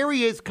year. But here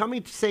he is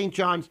coming to St.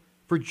 John's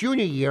for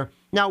junior year.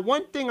 Now,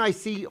 one thing I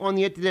see on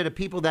the internet of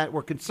people that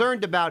were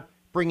concerned about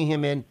bringing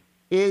him in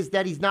is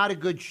that he's not a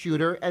good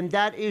shooter, and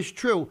that is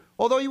true.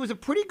 Although he was a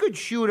pretty good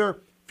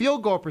shooter,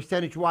 field goal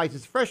percentage-wise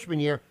his freshman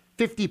year,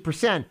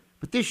 50%.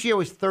 But this year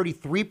was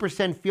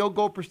 33% field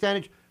goal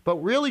percentage. But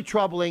really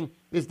troubling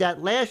is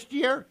that last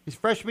year, his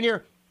freshman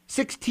year,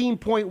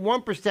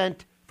 16.1%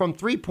 from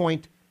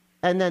three-point.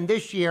 And then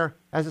this year,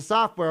 as a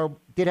sophomore,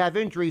 did have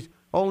injuries,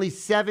 only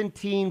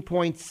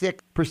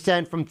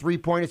 17.6% from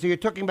three-pointers. So you're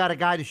talking about a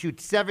guy to shoot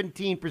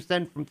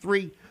 17% from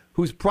three,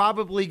 who's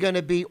probably going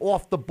to be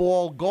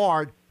off-the-ball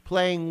guard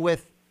playing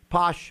with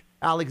Posh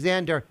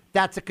Alexander.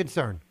 That's a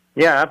concern.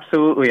 Yeah,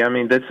 absolutely. I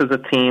mean, this is a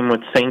team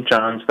with St.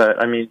 John's that,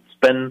 it's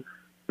been,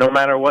 no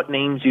matter what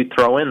names you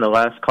throw in the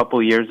last couple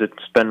of years,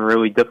 it's been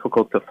really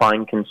difficult to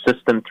find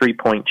consistent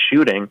three-point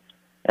shooting.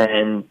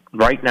 And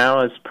right now,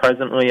 as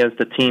presently as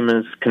the team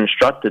is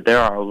constructed, there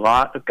are a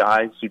lot of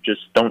guys who just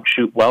don't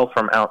shoot well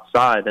from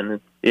outside. And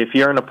if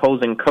you're an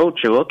opposing coach,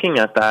 you're looking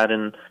at that,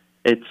 and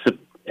it's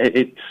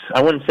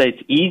I wouldn't say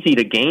it's easy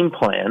to game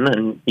plan,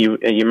 and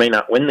you may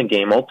not win the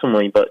game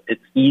ultimately, but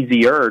it's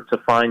easier to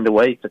find a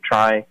way to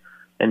try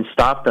and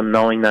stop them,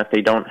 knowing that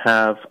they don't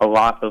have a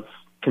lot of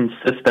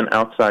consistent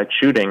outside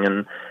shooting.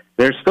 And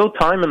there's still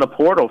time in the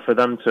portal for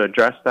them to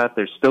address that.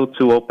 There's still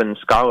 2 open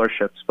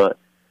scholarships, but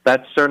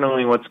that's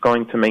certainly what's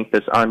going to make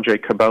this Andre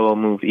Curbelo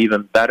move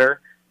even better,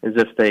 is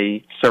if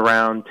they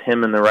surround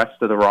him and the rest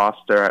of the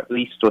roster at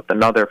least with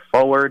another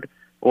forward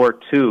or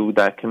 2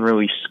 that can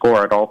really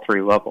score at all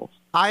 3 levels.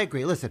 I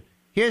agree. Listen,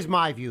 here's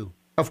my view.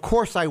 Of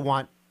course I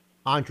want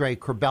Andre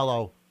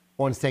Curbelo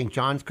on St.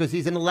 John's because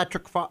he's an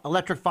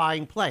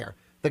electrifying player.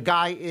 The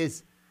guy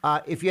is,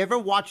 if you ever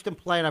watched him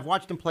play, and I've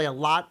watched him play a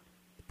lot,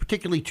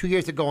 particularly 2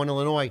 years ago in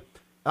Illinois,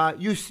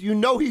 you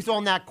know he's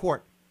on that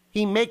court.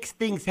 He makes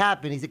things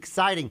happen. He's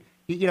exciting.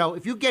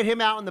 If you get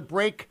him out in the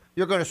break,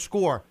 you're going to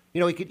score.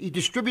 He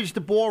distributes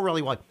the ball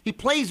really well. He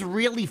plays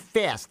really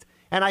fast.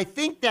 And I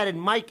think that in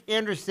Mike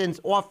Anderson's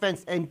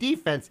offense and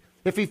defense,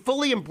 if he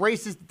fully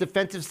embraces the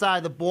defensive side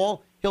of the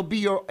ball, he'll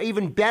be an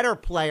even better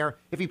player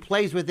if he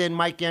plays within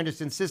Mike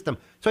Anderson's system.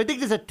 So I think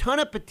there's a ton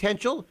of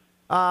potential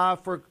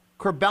for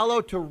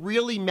Curbelo to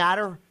really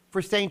matter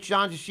for St.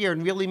 John's this year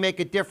and really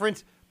make a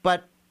difference.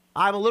 But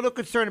I'm a little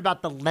concerned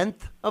about the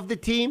length of the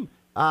team.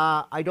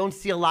 I don't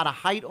see a lot of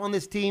height on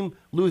this team,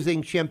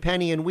 losing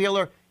Champagnie and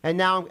Wheeler.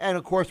 And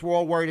of course, we're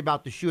all worried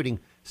about the shooting.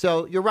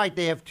 So you're right.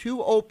 They have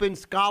 2 open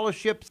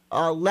scholarships.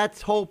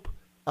 Let's hope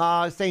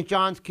St.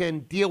 John's can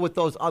deal with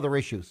those other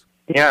issues.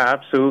 Yeah,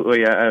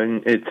 absolutely.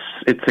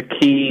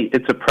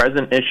 It's a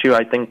present issue.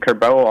 I think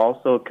Curbelo,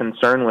 also a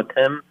concern with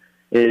him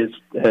is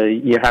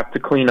you have to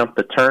clean up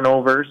the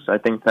turnovers. I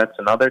think that's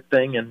another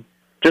thing. And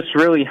just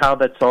really how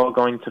that's all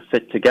going to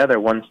fit together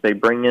once they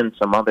bring in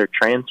some other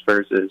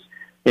transfers is,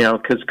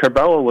 because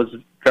Curbelo was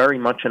very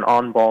much an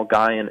on-ball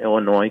guy in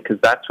Illinois because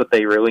that's what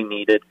they really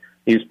needed.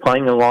 He was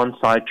playing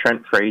alongside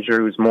Trent Frazier,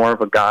 who's more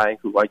of a guy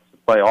who likes to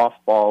play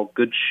off-ball,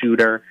 good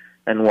shooter,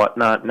 and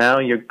whatnot. Now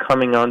you're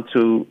coming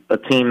onto a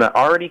team that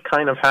already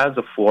kind of has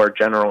a floor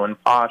general in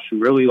Posh who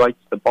really likes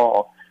the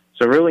ball.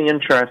 So really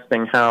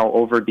interesting how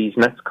over these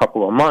next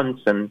couple of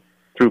months and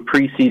through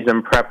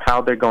preseason prep,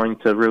 how they're going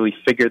to really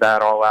figure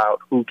that all out.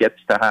 Who gets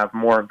to have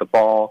more of the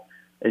ball?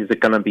 Is it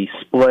going to be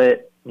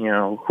split?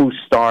 Who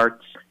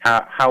starts?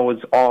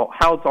 How's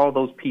all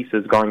those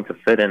pieces going to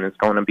fit in? It's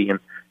going to be an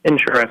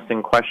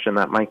interesting question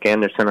that Mike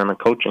Anderson and the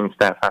coaching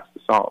staff has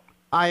to solve.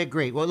 I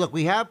agree. Well, look,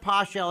 we have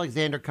Posh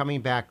Alexander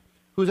coming back,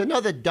 who's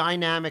another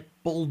dynamic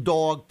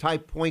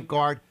bulldog-type point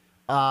guard,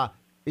 a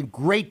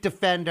great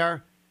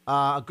defender,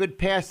 a good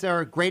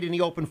passer, great in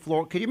the open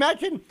floor. Could you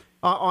imagine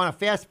on a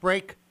fast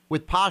break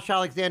with Posh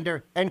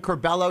Alexander and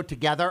Curbelo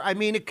together?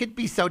 It could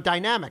be so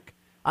dynamic.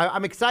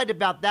 I'm excited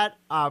about that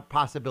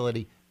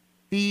possibility.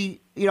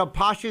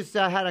 Posh has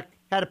had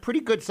a pretty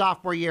good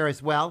sophomore year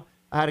as well.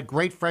 Had a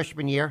great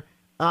freshman year.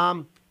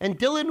 And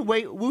Dylan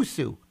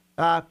Wusu,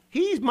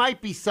 he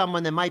might be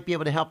someone that might be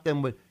able to help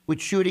them with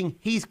shooting.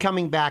 He's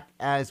coming back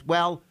as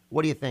well.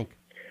 What do you think?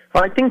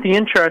 Well, I think the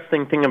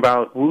interesting thing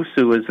about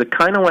Wusu is it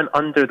kind of went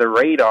under the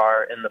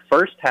radar in the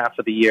first half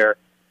of the year,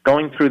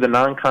 going through the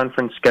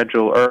non-conference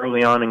schedule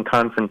early on in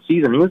conference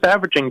season. He was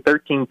averaging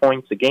 13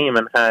 points a game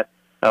and had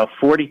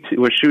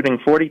was shooting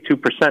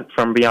 42%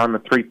 from beyond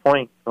the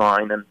three-point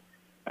line. And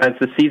as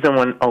the season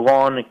went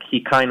along,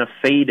 he kind of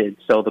faded.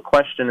 So the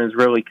question is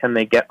really, can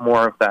they get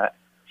more of that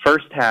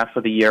first half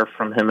of the year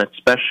from him,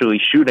 especially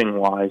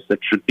shooting-wise? That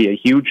should be a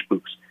huge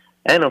boost.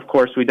 And, of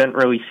course, we didn't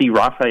really see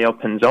Rafael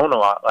Pinzon a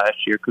lot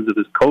last year because of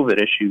his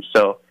COVID issues.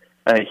 So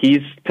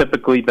he's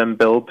typically been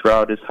billed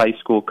throughout his high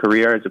school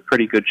career as a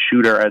pretty good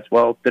shooter as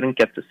well. Didn't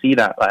get to see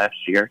that last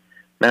year.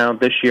 Now,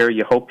 this year,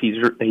 you hope he's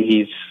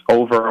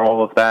over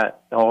all of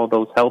that, all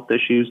those health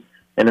issues,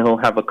 and he'll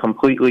have a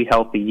completely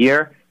healthy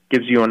year.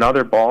 Gives you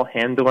another ball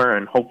handler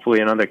and hopefully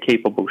another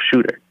capable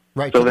shooter.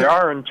 Right. So there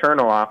are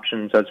internal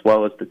options as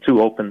well as the 2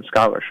 open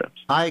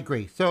scholarships. I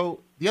agree.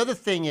 So the other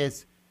thing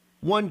is,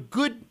 one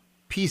good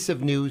piece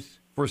of news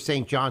for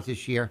St. John's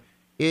this year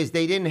is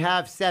they didn't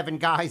have 7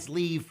 guys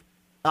leave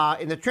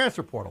in the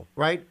transfer portal,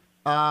 right?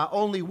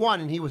 Only one,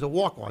 and he was a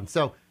walk-on.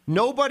 So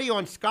nobody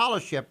on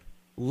scholarship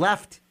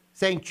left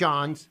St.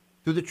 John's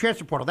through the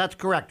transfer portal. That's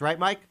correct, right,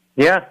 Mike?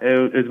 Yeah,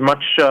 it was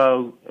much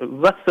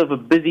less of a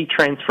busy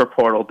transfer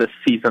portal this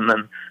season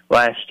than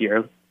last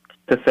year,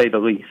 to say the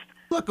least.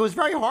 Look, it was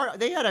very hard.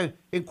 They had to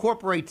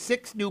incorporate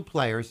 6 new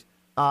players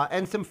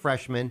and some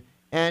freshmen,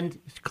 and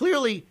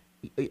clearly,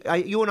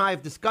 you and I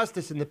have discussed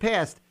this in the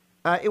past,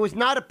 it was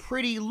not a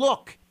pretty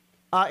look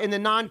in the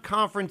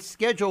non-conference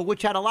schedule,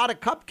 which had a lot of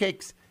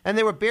cupcakes, and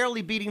they were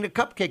barely beating the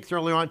cupcakes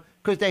early on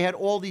because they had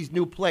all these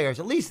new players.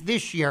 At least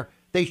this year,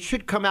 they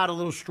should come out a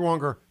little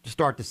stronger to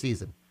start the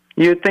season.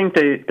 You'd think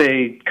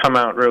they come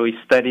out really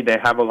steady. They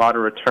have a lot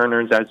of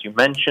returners, as you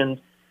mentioned.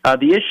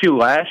 The issue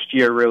last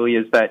year really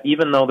is that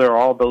even though there are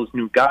all those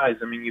new guys,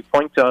 I mean, you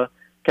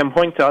can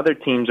point to other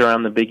teams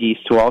around the Big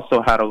East who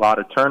also had a lot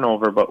of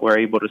turnover but were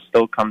able to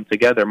still come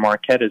together.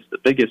 Marquette is the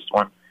biggest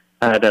one.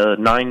 Had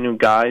 9 new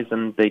guys,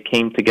 and they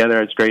came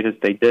together as great as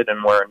they did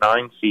and were a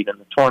 9 seed in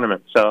the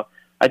tournament. So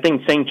I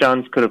think St.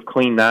 John's could have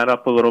cleaned that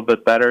up a little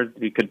bit better.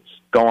 We could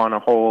go on a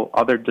whole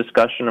other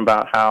discussion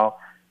about how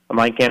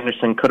Mike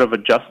Anderson could have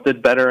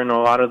adjusted better in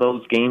a lot of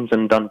those games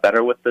and done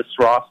better with this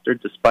roster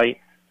despite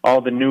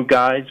all the new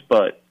guys.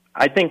 But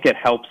I think it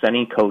helps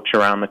any coach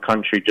around the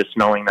country just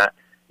knowing that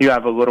you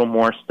have a little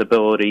more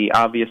stability.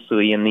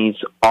 Obviously, in these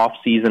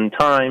off-season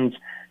times,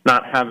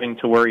 not having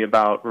to worry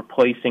about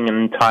replacing an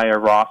entire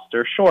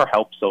roster sure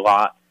helps a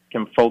lot.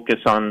 Can focus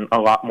on a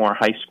lot more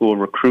high school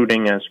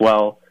recruiting as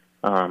well.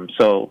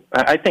 So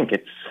I think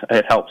it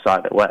helps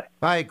either way.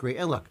 I agree.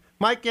 And look,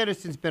 Mike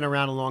Anderson's been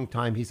around a long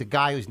time. He's a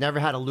guy who's never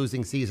had a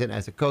losing season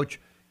as a coach.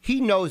 He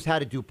knows how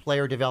to do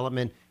player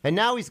development. And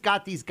now he's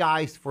got these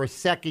guys for a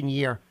second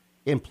year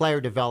in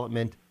player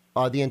development,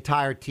 the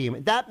entire team.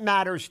 And that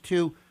matters,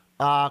 too,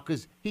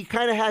 because he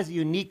kind of has a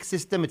unique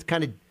system. It's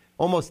kind of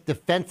almost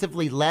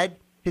defensively led,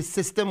 his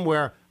system,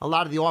 where a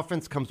lot of the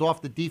offense comes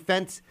off the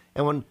defense.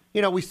 And when,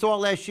 we saw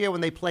last year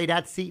when they played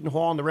at Seton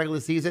Hall in the regular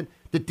season,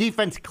 the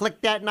defense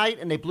clicked that night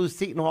and they blew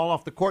Seton Hall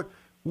off the court.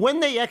 When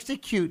they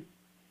execute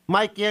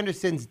Mike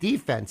Anderson's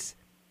defense,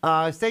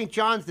 St.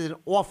 John's is an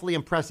awfully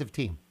impressive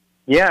team.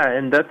 Yeah,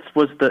 and that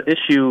was the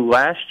issue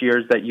last year,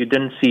 is that you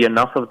didn't see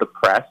enough of the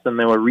press, and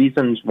there were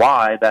reasons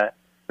why, that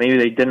maybe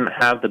they didn't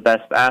have the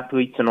best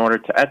athletes in order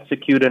to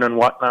execute it and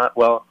whatnot.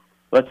 Well,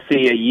 let's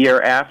see, a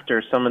year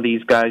after, some of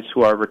these guys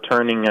who are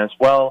returning as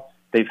well,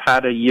 they've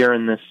had a year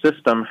in this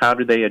system. How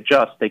do they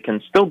adjust? They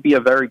can still be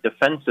a very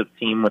defensive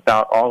team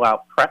without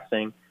all-out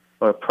pressing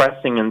or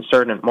pressing in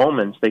certain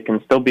moments. They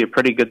can still be a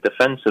pretty good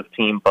defensive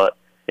team, but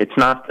it's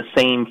not the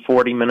same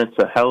 40 minutes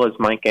of hell as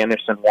Mike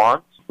Anderson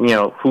wants.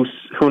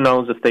 Who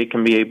knows if they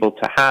can be able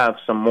to have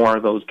some more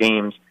of those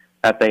games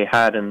that they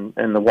had in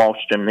the Walsh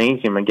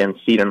Gymnasium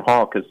against Seton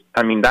Hall, because,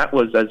 that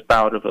was as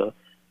about of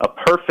a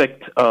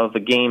perfect of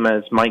a game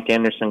as Mike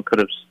Anderson could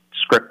have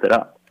scripted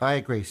up. I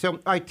agree. So, all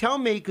right, tell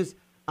me, because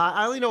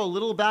I only know a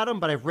little about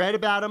him, but I've read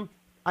about him.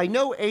 I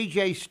know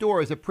A.J.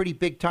 Storr is a pretty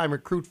big-time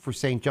recruit for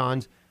St.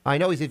 John's. I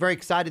know he's very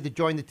excited to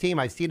join the team.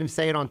 I've seen him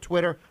say it on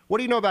Twitter. What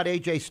do you know about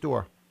A.J.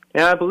 Storr?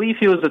 Yeah, I believe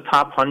he was a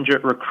top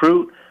 100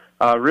 recruit.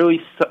 Really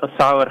a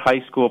solid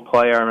high school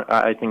player.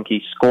 I think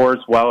he scores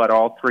well at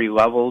all 3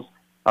 levels.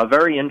 A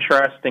very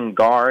interesting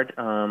guard.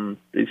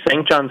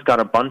 St. John's got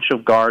a bunch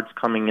of guards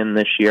coming in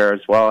this year as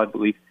well. I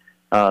believe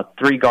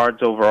 3 guards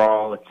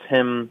overall. It's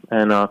him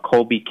and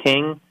Colby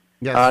King,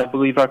 yes, I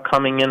believe, are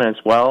coming in as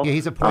well. Yeah,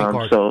 he's a point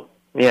guard. So,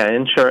 yeah,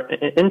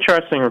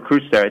 interesting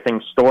recruits there. I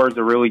think Storr is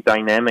a really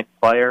dynamic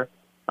player.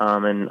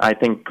 And I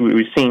think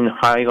we've seen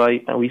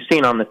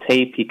on the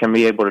tape he can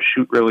be able to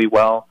shoot really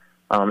well.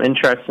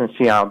 Interesting to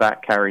see how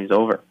that carries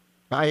over.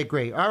 I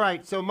agree. All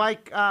right, so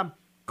Mike,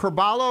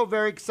 Carballo,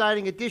 very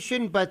exciting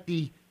addition, but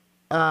the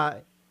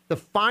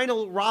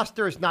final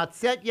roster is not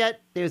set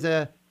yet. There's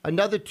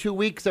another 2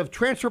 weeks of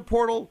transfer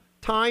portal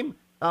time.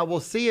 We'll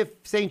see if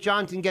St.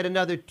 John's can get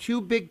another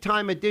 2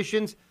 big-time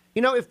additions.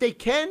 If they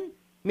can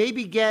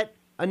maybe get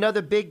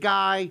another big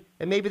guy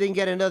and maybe they can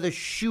get another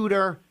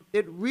shooter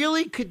it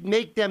really could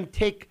make them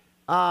take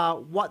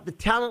what the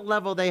talent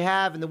level they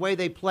have and the way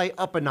they play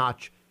up a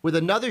notch with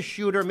another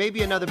shooter,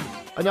 maybe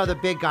another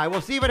big guy.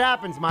 We'll see what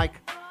happens, Mike.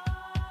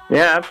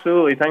 Yeah,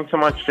 absolutely. Thanks so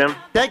much, Jim.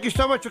 Thank you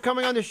so much for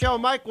coming on the show,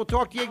 Mike. We'll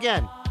talk to you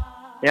again.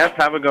 Yes,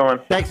 have a good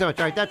one. Thanks so much.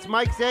 All right, that's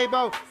Mike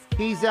Szabo.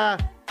 He's an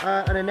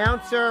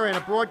announcer and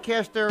a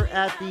broadcaster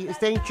at the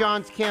St.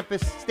 John's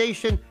campus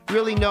station.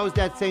 Really knows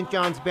that St.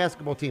 John's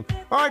basketball team.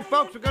 All right,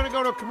 folks, we're going to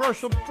go to a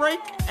commercial break,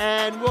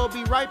 and we'll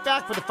be right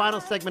back for the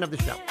final segment of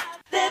the show.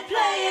 They're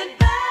playing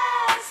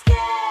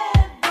basketball.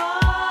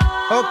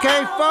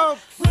 Okay,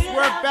 folks,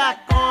 we're back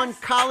on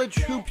College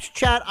Hoops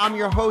Chat. I'm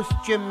your host,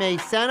 Jim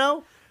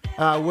Maysano.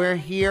 We're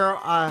here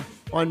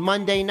on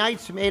Monday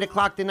nights from 8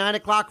 o'clock to 9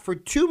 o'clock for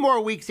 2 more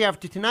weeks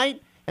after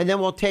tonight, and then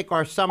we'll take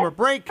our summer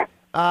break.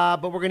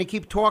 But we're going to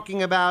keep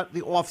talking about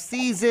the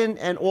offseason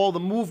and all the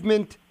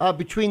movement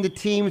between the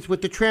teams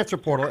with the transfer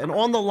portal. And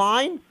on the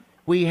line,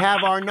 we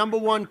have our number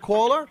one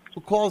caller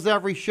who calls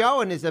every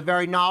show and is a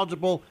very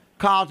knowledgeable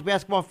college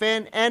basketball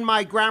fan, and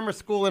my grammar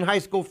school and high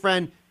school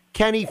friend,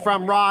 Kenny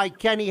from Rye.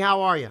 Kenny,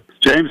 how are you?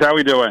 James, how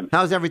we doing?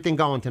 How's everything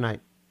going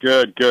tonight?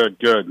 Good.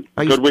 Good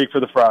week for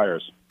the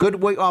Friars.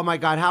 Good week. Oh my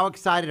God, how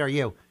excited are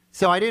you?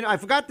 So I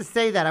forgot to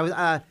say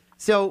that.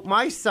 So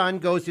my son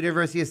goes to the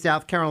University of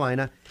South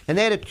Carolina, and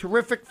they had a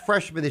terrific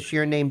freshman this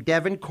year named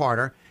Devin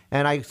Carter.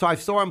 And I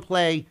saw him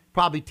play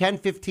probably 10,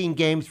 15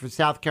 games for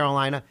South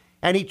Carolina,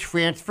 and he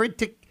transferred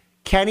to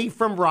Kenny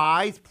from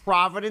Rye's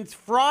Providence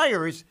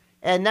Friars,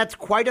 and that's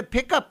quite a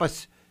pickup.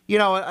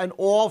 An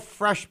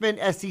all-freshman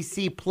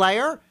SEC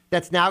player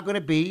that's now going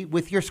to be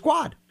with your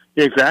squad.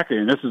 Exactly,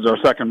 and this is our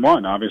second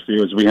one. Obviously,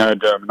 as we had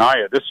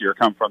Minaya this year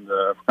come from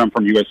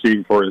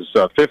USC for his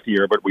 5th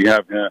year, but we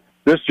have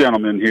this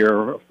gentleman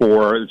here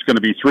it's going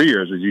to be 3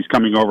 years. As he's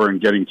coming over and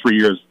getting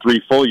 3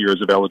 full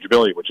years of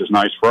eligibility, which is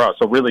nice for us.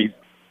 So really,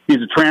 he's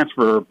a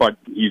transfer, but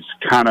he's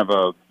kind of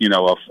a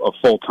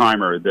full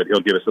timer that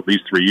he'll give us at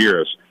least 3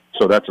 years.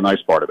 So that's a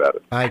nice part about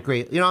it. I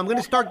agree. I'm going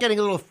to start getting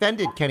a little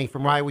offended, Kenny,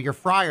 from Rye, with your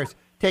Friars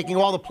taking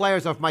all the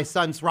players off my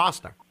son's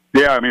roster.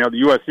 Yeah,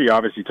 the USC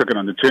obviously took it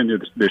on the chin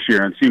this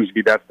year, and it seems to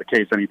be that's the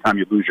case anytime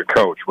you lose your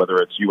coach, whether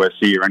it's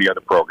USC or any other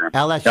program.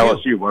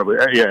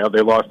 LSU,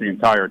 they lost the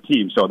entire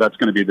team, so that's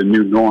going to be the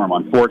new norm,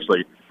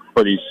 unfortunately,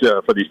 for these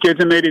kids.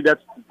 And maybe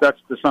that's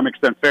to some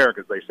extent fair,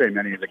 because they say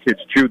many of the kids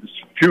choose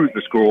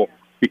the school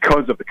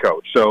because of the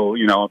coach. So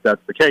if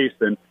that's the case,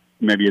 then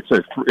maybe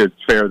it's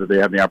fair that they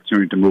have the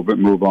opportunity to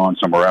move on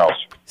somewhere else.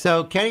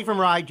 So Kenny from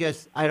Rye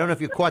I don't know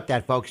if you caught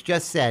that, folks,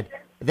 just said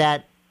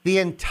that the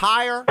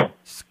entire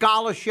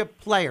scholarship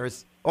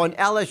players on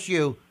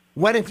LSU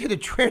went into the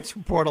transfer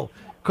portal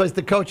because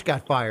the coach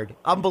got fired.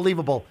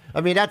 Unbelievable.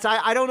 I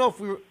don't know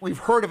if we've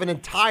heard of an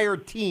entire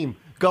team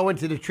go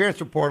into the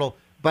transfer portal,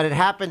 but it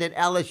happened at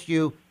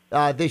LSU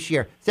this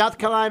year. South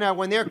Carolina,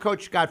 when their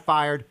coach got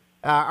fired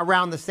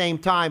around the same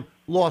time,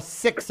 lost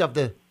 6 of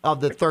the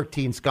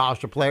 13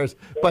 scholarship players.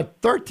 But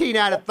 13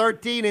 out of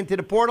 13 into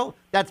the portal,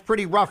 that's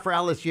pretty rough for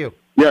LSU.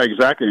 Yeah,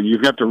 exactly, and you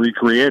have to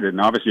recreate it.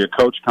 And obviously, a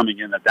coach coming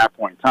in at that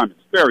point in time,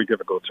 it's very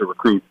difficult to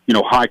recruit,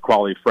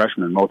 high-quality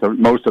freshmen.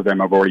 Most of them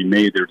have already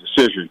made their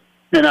decision.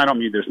 And I don't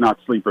mean there's not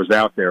sleepers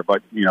out there,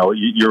 but,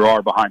 you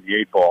are behind the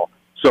 8 ball.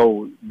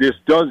 So this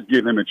does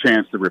give him a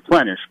chance to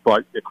replenish,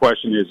 but the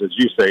question is, as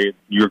you say,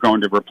 you're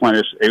going to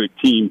replenish a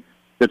team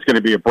that's going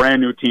to be a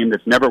brand-new team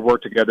that's never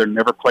worked together,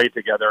 never played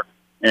together,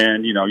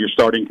 and, you're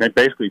starting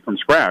basically from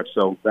scratch.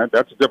 So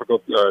that's a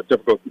difficult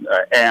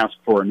ask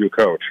for a new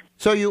coach.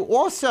 So you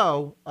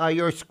also,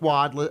 your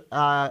squad,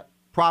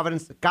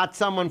 Providence, got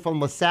someone from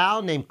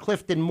LaSalle named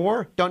Clifton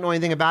Moore. Don't know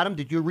anything about him.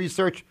 Did you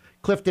research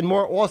Clifton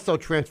Moore also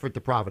transferred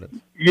to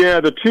Providence? Yeah,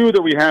 the 2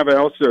 that we have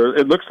elsewhere,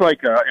 it looks like,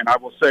 and I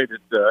will say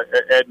that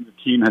Ed and the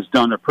team has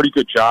done a pretty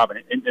good job,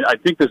 and I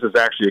think this is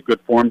actually a good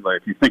formula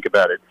if you think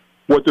about it.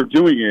 What they're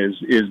doing is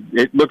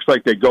it looks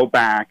like they go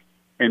back,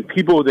 and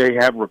people they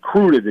have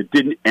recruited that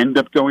didn't end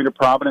up going to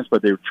Providence,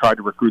 but they tried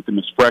to recruit them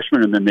as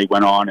freshmen, and then they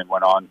went on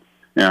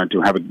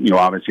to have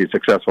obviously a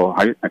successful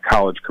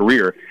college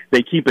career.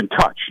 They keep in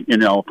touch,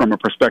 from a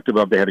perspective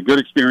of they had a good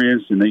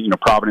experience,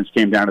 and Providence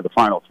came down to the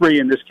Final 3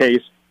 in this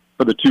case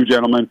for the 2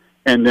 gentlemen,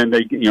 and then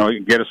they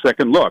get a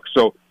second look.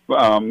 So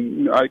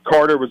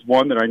Carter was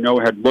one that I know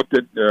had looked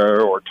at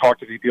or talked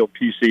to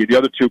VPLPC. The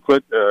other 2,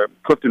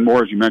 Clifton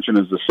Moore, as you mentioned,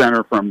 is the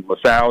center from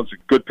LaSalle. It's a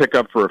good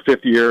pickup for a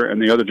 5th year,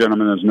 and the other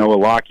gentleman is Noah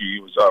Lockie,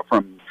 who was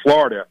from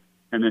Florida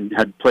and then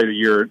had played a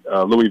year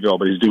at Louisville,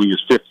 but he's doing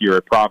his 5th year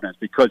at Providence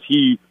because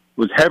he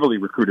was heavily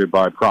recruited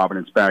by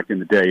Providence back in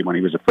the day when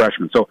he was a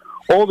freshman. So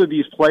all of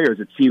these players,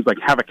 it seems like,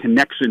 have a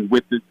connection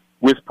with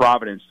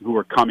Providence who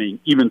are coming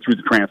even through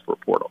the transfer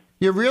portal.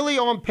 You really,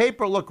 on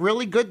paper, look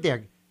really good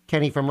there,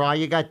 Kenny from Rye.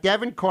 You got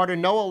Devin Carter,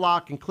 Noah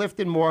Locke, and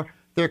Clifton Moore.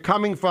 They're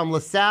coming from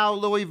LaSalle,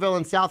 Louisville,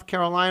 and South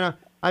Carolina.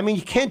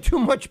 You can't do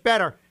much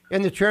better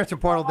in the transfer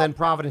portal than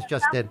Providence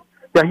just did.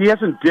 Yeah, he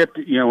hasn't dipped,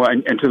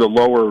 into the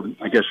lower,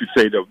 I guess you'd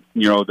say,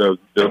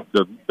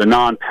 the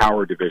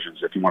non-power divisions,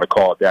 if you want to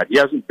call it that. He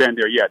hasn't been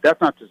there yet. That's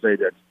not to say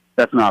that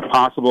that's not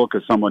possible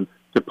because someone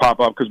could pop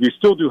up, because we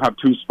still do have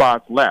 2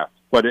 spots left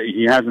but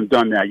he hasn't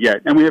done that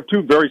yet. And we have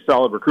two very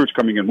solid recruits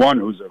coming in. One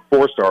who's a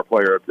four-star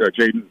player,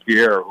 Jaden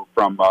Pierre,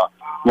 from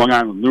Long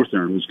Island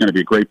Lutheran, who's going to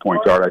be a great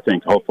point guard, I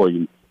think.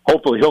 Hopefully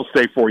he'll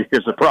stay 4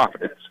 years at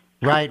Providence.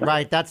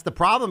 Right. That's the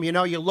problem. You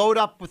know, you load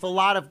up with a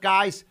lot of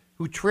guys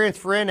who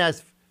transfer in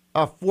as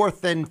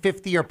fourth and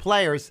fifth-year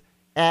players,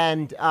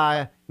 and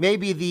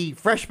maybe the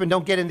freshmen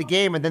don't get in the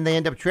game, and then they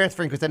end up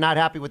transferring because they're not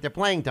happy with their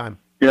playing time.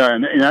 Yeah,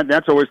 and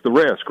that's always the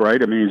risk,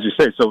 right? I mean, as you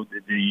say, so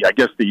I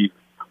guess the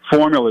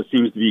formula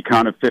seems to be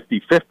kind of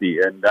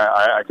 50-50, and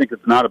I think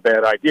it's not a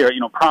bad idea.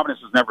 You know, Providence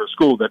is never a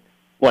school that,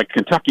 like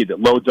Kentucky, that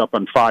loads up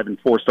on 5-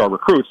 and 4-star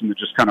recruits and it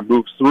just kind of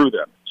moves through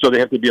them. So they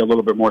have to be a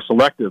little bit more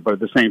selective. But at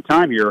the same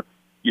time here,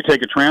 you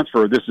take a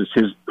transfer, this is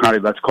his,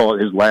 let's call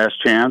it his last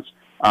chance.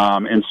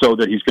 And so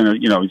that he's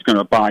going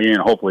to buy in,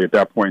 hopefully, at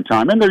that point in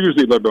time. And they're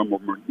usually a little bit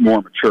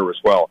more mature as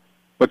well.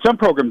 But some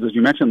programs, as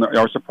you mentioned,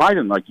 are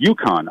surprising, like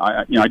UConn.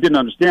 I didn't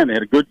understand. They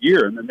had a good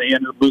year, and then they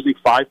ended up losing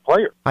 5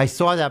 players. I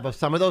saw that, but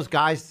some of those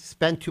guys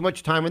spent too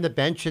much time on the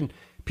bench, and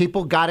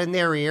people got in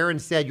their ear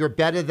and said, you're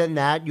better than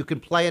that. You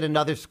can play at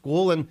another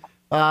school. And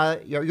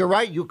you're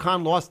right.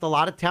 UConn lost a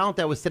lot of talent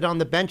that was sitting on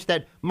the bench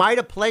that might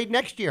have played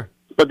next year.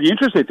 But the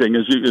interesting thing,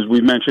 as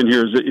we mentioned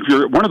here, is that if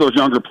you're one of those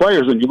younger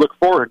players and you look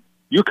forward,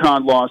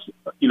 UConn lost,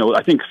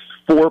 I think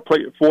four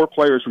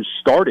players who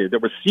started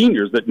that were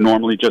seniors that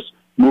normally just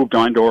moved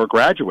on to or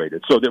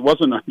graduated. So it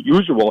wasn't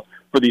unusual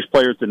for these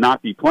players to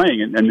not be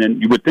playing, and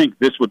then you would think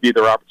this would be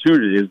their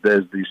opportunity as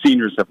the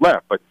seniors have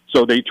left. But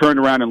so they turned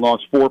around and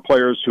lost 4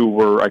 players who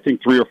were, I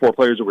think 3 or 4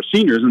 players who were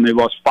seniors, and they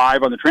lost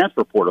 5 on the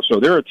transfer portal. So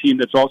they're a team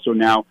that's also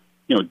now,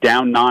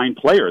 down 9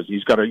 players.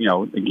 He's got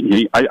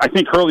to, I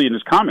think Hurley in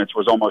his comments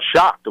was almost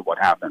shocked at what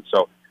happened.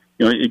 So,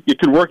 it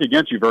can work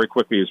against you very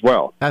quickly as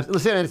well.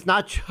 Listen, it's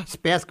not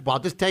just basketball. I'll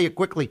just tell you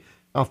quickly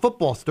a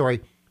football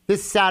story.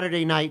 This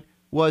Saturday night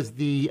was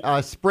the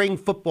spring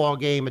football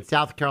game at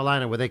South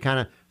Carolina, where they kind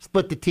of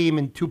split the team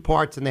in 2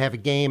 parts and they have a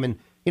game. And,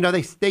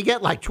 they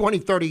get like 20,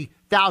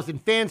 30,000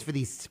 fans for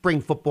these spring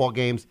football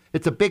games.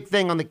 It's a big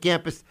thing on the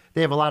campus.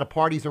 They have a lot of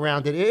parties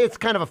around it. It's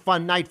kind of a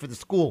fun night for the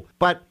school.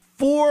 But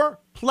 4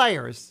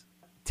 players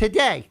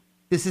today,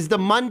 this is the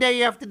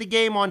Monday after the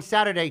game on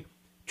Saturday,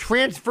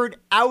 transferred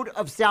out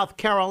of South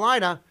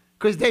Carolina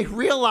because they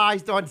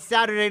realized on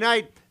Saturday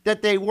night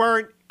that they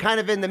weren't kind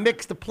of in the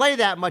mix to play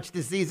that much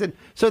this season.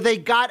 So they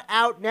got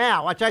out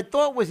now, which I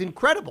thought was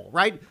incredible,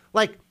 right?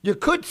 Like, you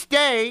could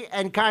stay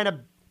and kind of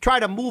try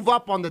to move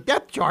up on the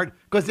depth chart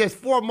because there's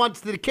 4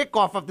 months to the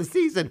kickoff of the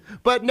season.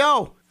 But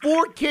no,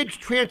 4 kids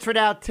transferred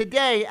out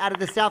today out of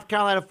the South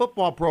Carolina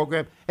football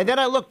program. And then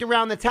I looked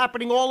around, that's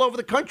happening all over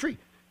the country.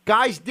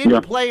 Guys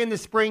didn't play in the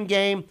spring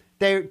game.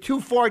 They're too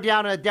far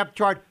down on the depth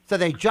chart, so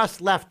they just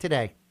left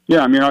today.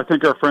 Yeah, I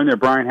think our friend there,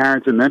 Brian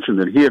Harrington, mentioned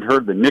that he had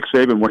heard that Nick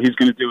Saban, what he's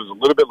going to do is a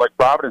little bit like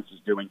Providence is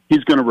doing.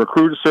 He's going to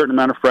recruit a certain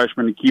amount of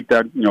freshmen and keep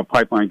that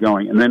pipeline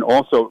going, and then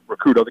also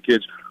recruit other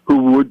kids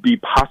who would be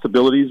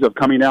possibilities of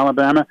coming to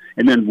Alabama,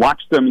 and then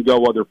watch them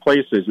go other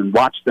places and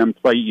watch them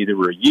play either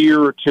a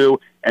year or 2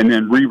 and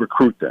then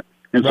re-recruit them.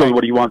 And so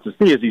what he wants to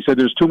see is, he said,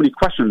 there's too many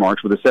question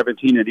marks with a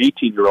 17 and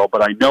 18-year-old,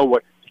 but I know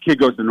what kid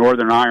goes to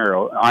Northern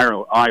Iowa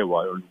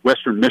or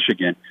Western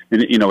Michigan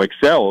and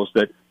excels,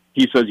 that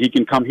he says he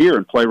can come here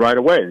and play right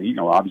away.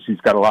 Obviously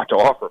he's got a lot to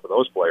offer for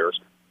those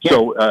players. Yeah.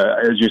 So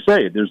as you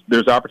say,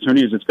 there's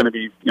opportunities. It's going to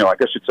be I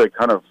guess you'd say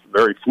kind of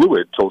very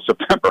fluid till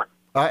September.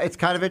 It's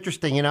kind of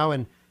interesting,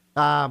 and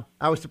I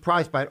was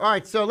surprised by it. All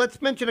right, so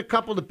let's mention a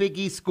couple of the Big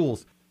East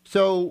schools.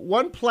 So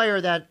one player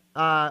that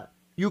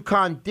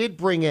UConn did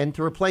bring in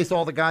to replace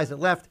all the guys that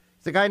left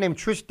is a guy named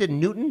Tristan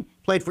Newton,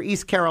 played for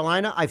East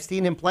Carolina. I've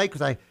seen him play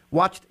because I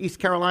watched East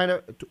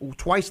Carolina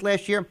twice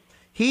last year.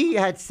 He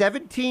had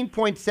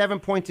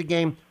 17.7 points a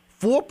game,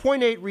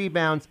 4.8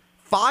 rebounds,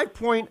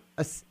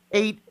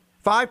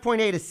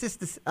 5.8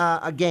 assists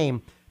a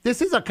game.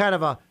 This is a kind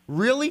of a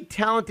really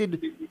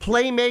talented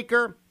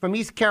playmaker from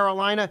East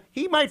Carolina.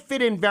 He might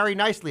fit in very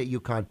nicely at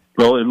UConn.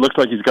 Well, it looks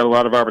like he's got a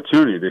lot of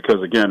opportunity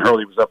because, again,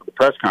 Hurley was up at the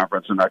press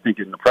conference, and I think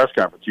in the press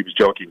conference he was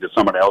joking, did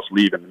someone else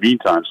leave in the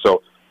meantime?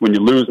 So when you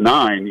lose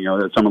 9,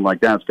 someone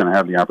like that's going to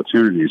have the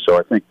opportunity. So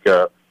I think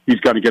he's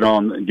got to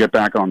get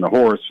back on the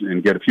horse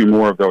and get a few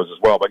more of those as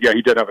well. But, yeah,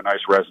 he did have a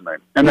nice resume.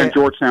 And then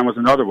Georgetown was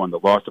another one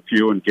that lost a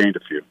few and gained a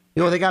few.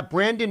 They got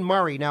Brandon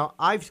Murray. Now,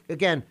 I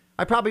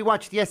probably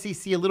watch the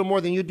SEC a little more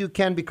than you do,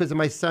 Ken, because of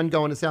my son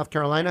going to South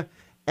Carolina.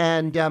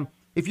 And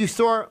if you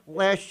saw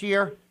last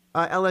year,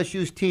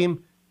 LSU's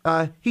team,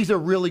 he's a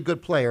really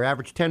good player.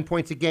 Averaged 10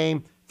 points a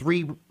game,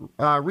 3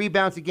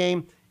 rebounds a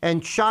game,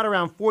 and shot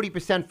around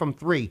 40% from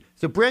 3.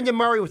 So Brandon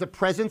Murray was a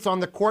presence on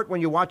the court when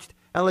you watched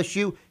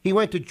LSU. He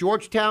went to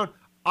Georgetown.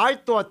 I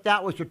thought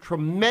that was a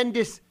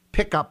tremendous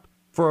pickup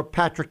for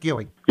Patrick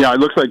Ewing. Yeah, it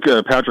looks like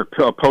Patrick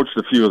poached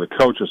a few of the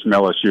coaches from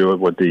LSU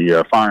with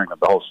the firing of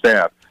the whole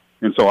staff.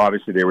 And so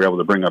obviously they were able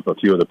to bring up a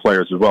few of the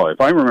players as well.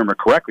 If I remember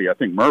correctly, I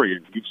think Murray,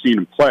 if you've seen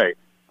him play,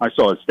 I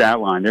saw his stat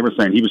line. They were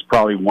saying he was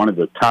probably one of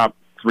the top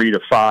 3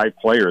 to 5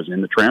 players in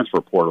the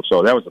transfer portal.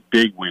 So that was a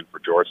big win for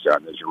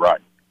Georgetown, as you're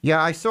right.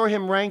 Yeah, I saw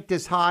him ranked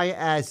as high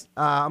as,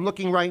 I'm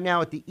looking right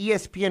now at the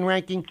ESPN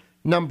ranking,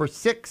 number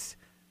 6.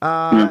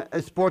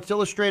 A Sports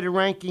Illustrated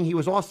ranking. He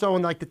was also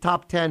in like the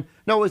top 10.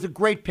 No, it was a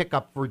great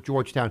pickup for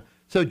Georgetown.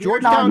 So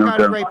Georgetown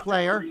got a great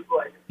player.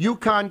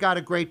 UConn got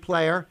a great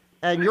player.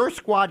 And your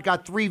squad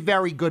got 3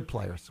 very good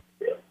players.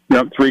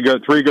 Yep, three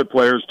good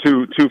players,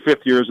 two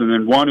fifth years, and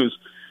then one who's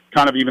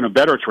kind of even a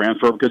better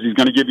transfer because he's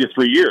going to give you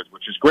 3 years,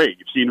 which is great.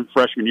 You've seen him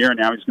freshman year, and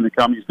now he's going to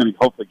come. He's going to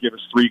hopefully give us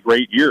 3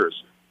 great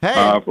years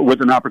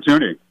with an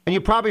opportunity. And you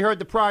probably heard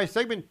the prior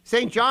segment.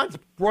 St. John's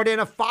brought in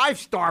a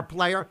 5-star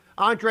player,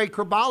 Andre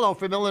Carballo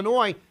from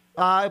Illinois.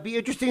 It'd be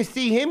interesting to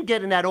see him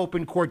get in that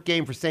open court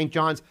game for St.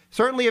 John's.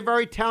 Certainly a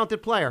very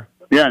talented player.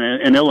 Yeah,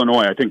 and in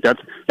Illinois, I think that's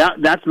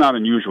not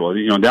unusual.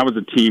 You know, that was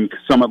a team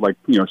somewhat like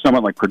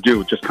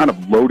Purdue, just kind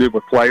of loaded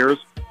with players.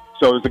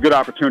 So it was a good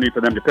opportunity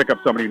for them to pick up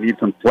somebody who needs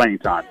some playing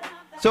time.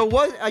 So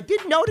I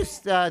did notice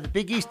the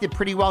Big East did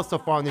pretty well so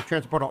far in the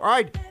transfer portal. All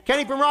right,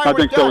 Kenny from Rye, I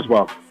think so as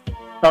well.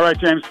 All right,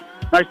 James.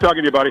 Nice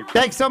talking to you, buddy.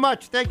 Thanks so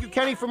much. Thank you,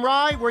 Kenny from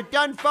Rye. We're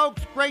done,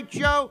 folks. Great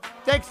show.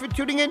 Thanks for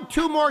tuning in.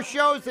 2 more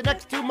shows the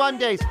next 2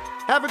 Mondays.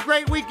 Have a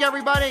great week,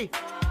 everybody.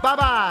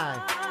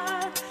 Bye-bye.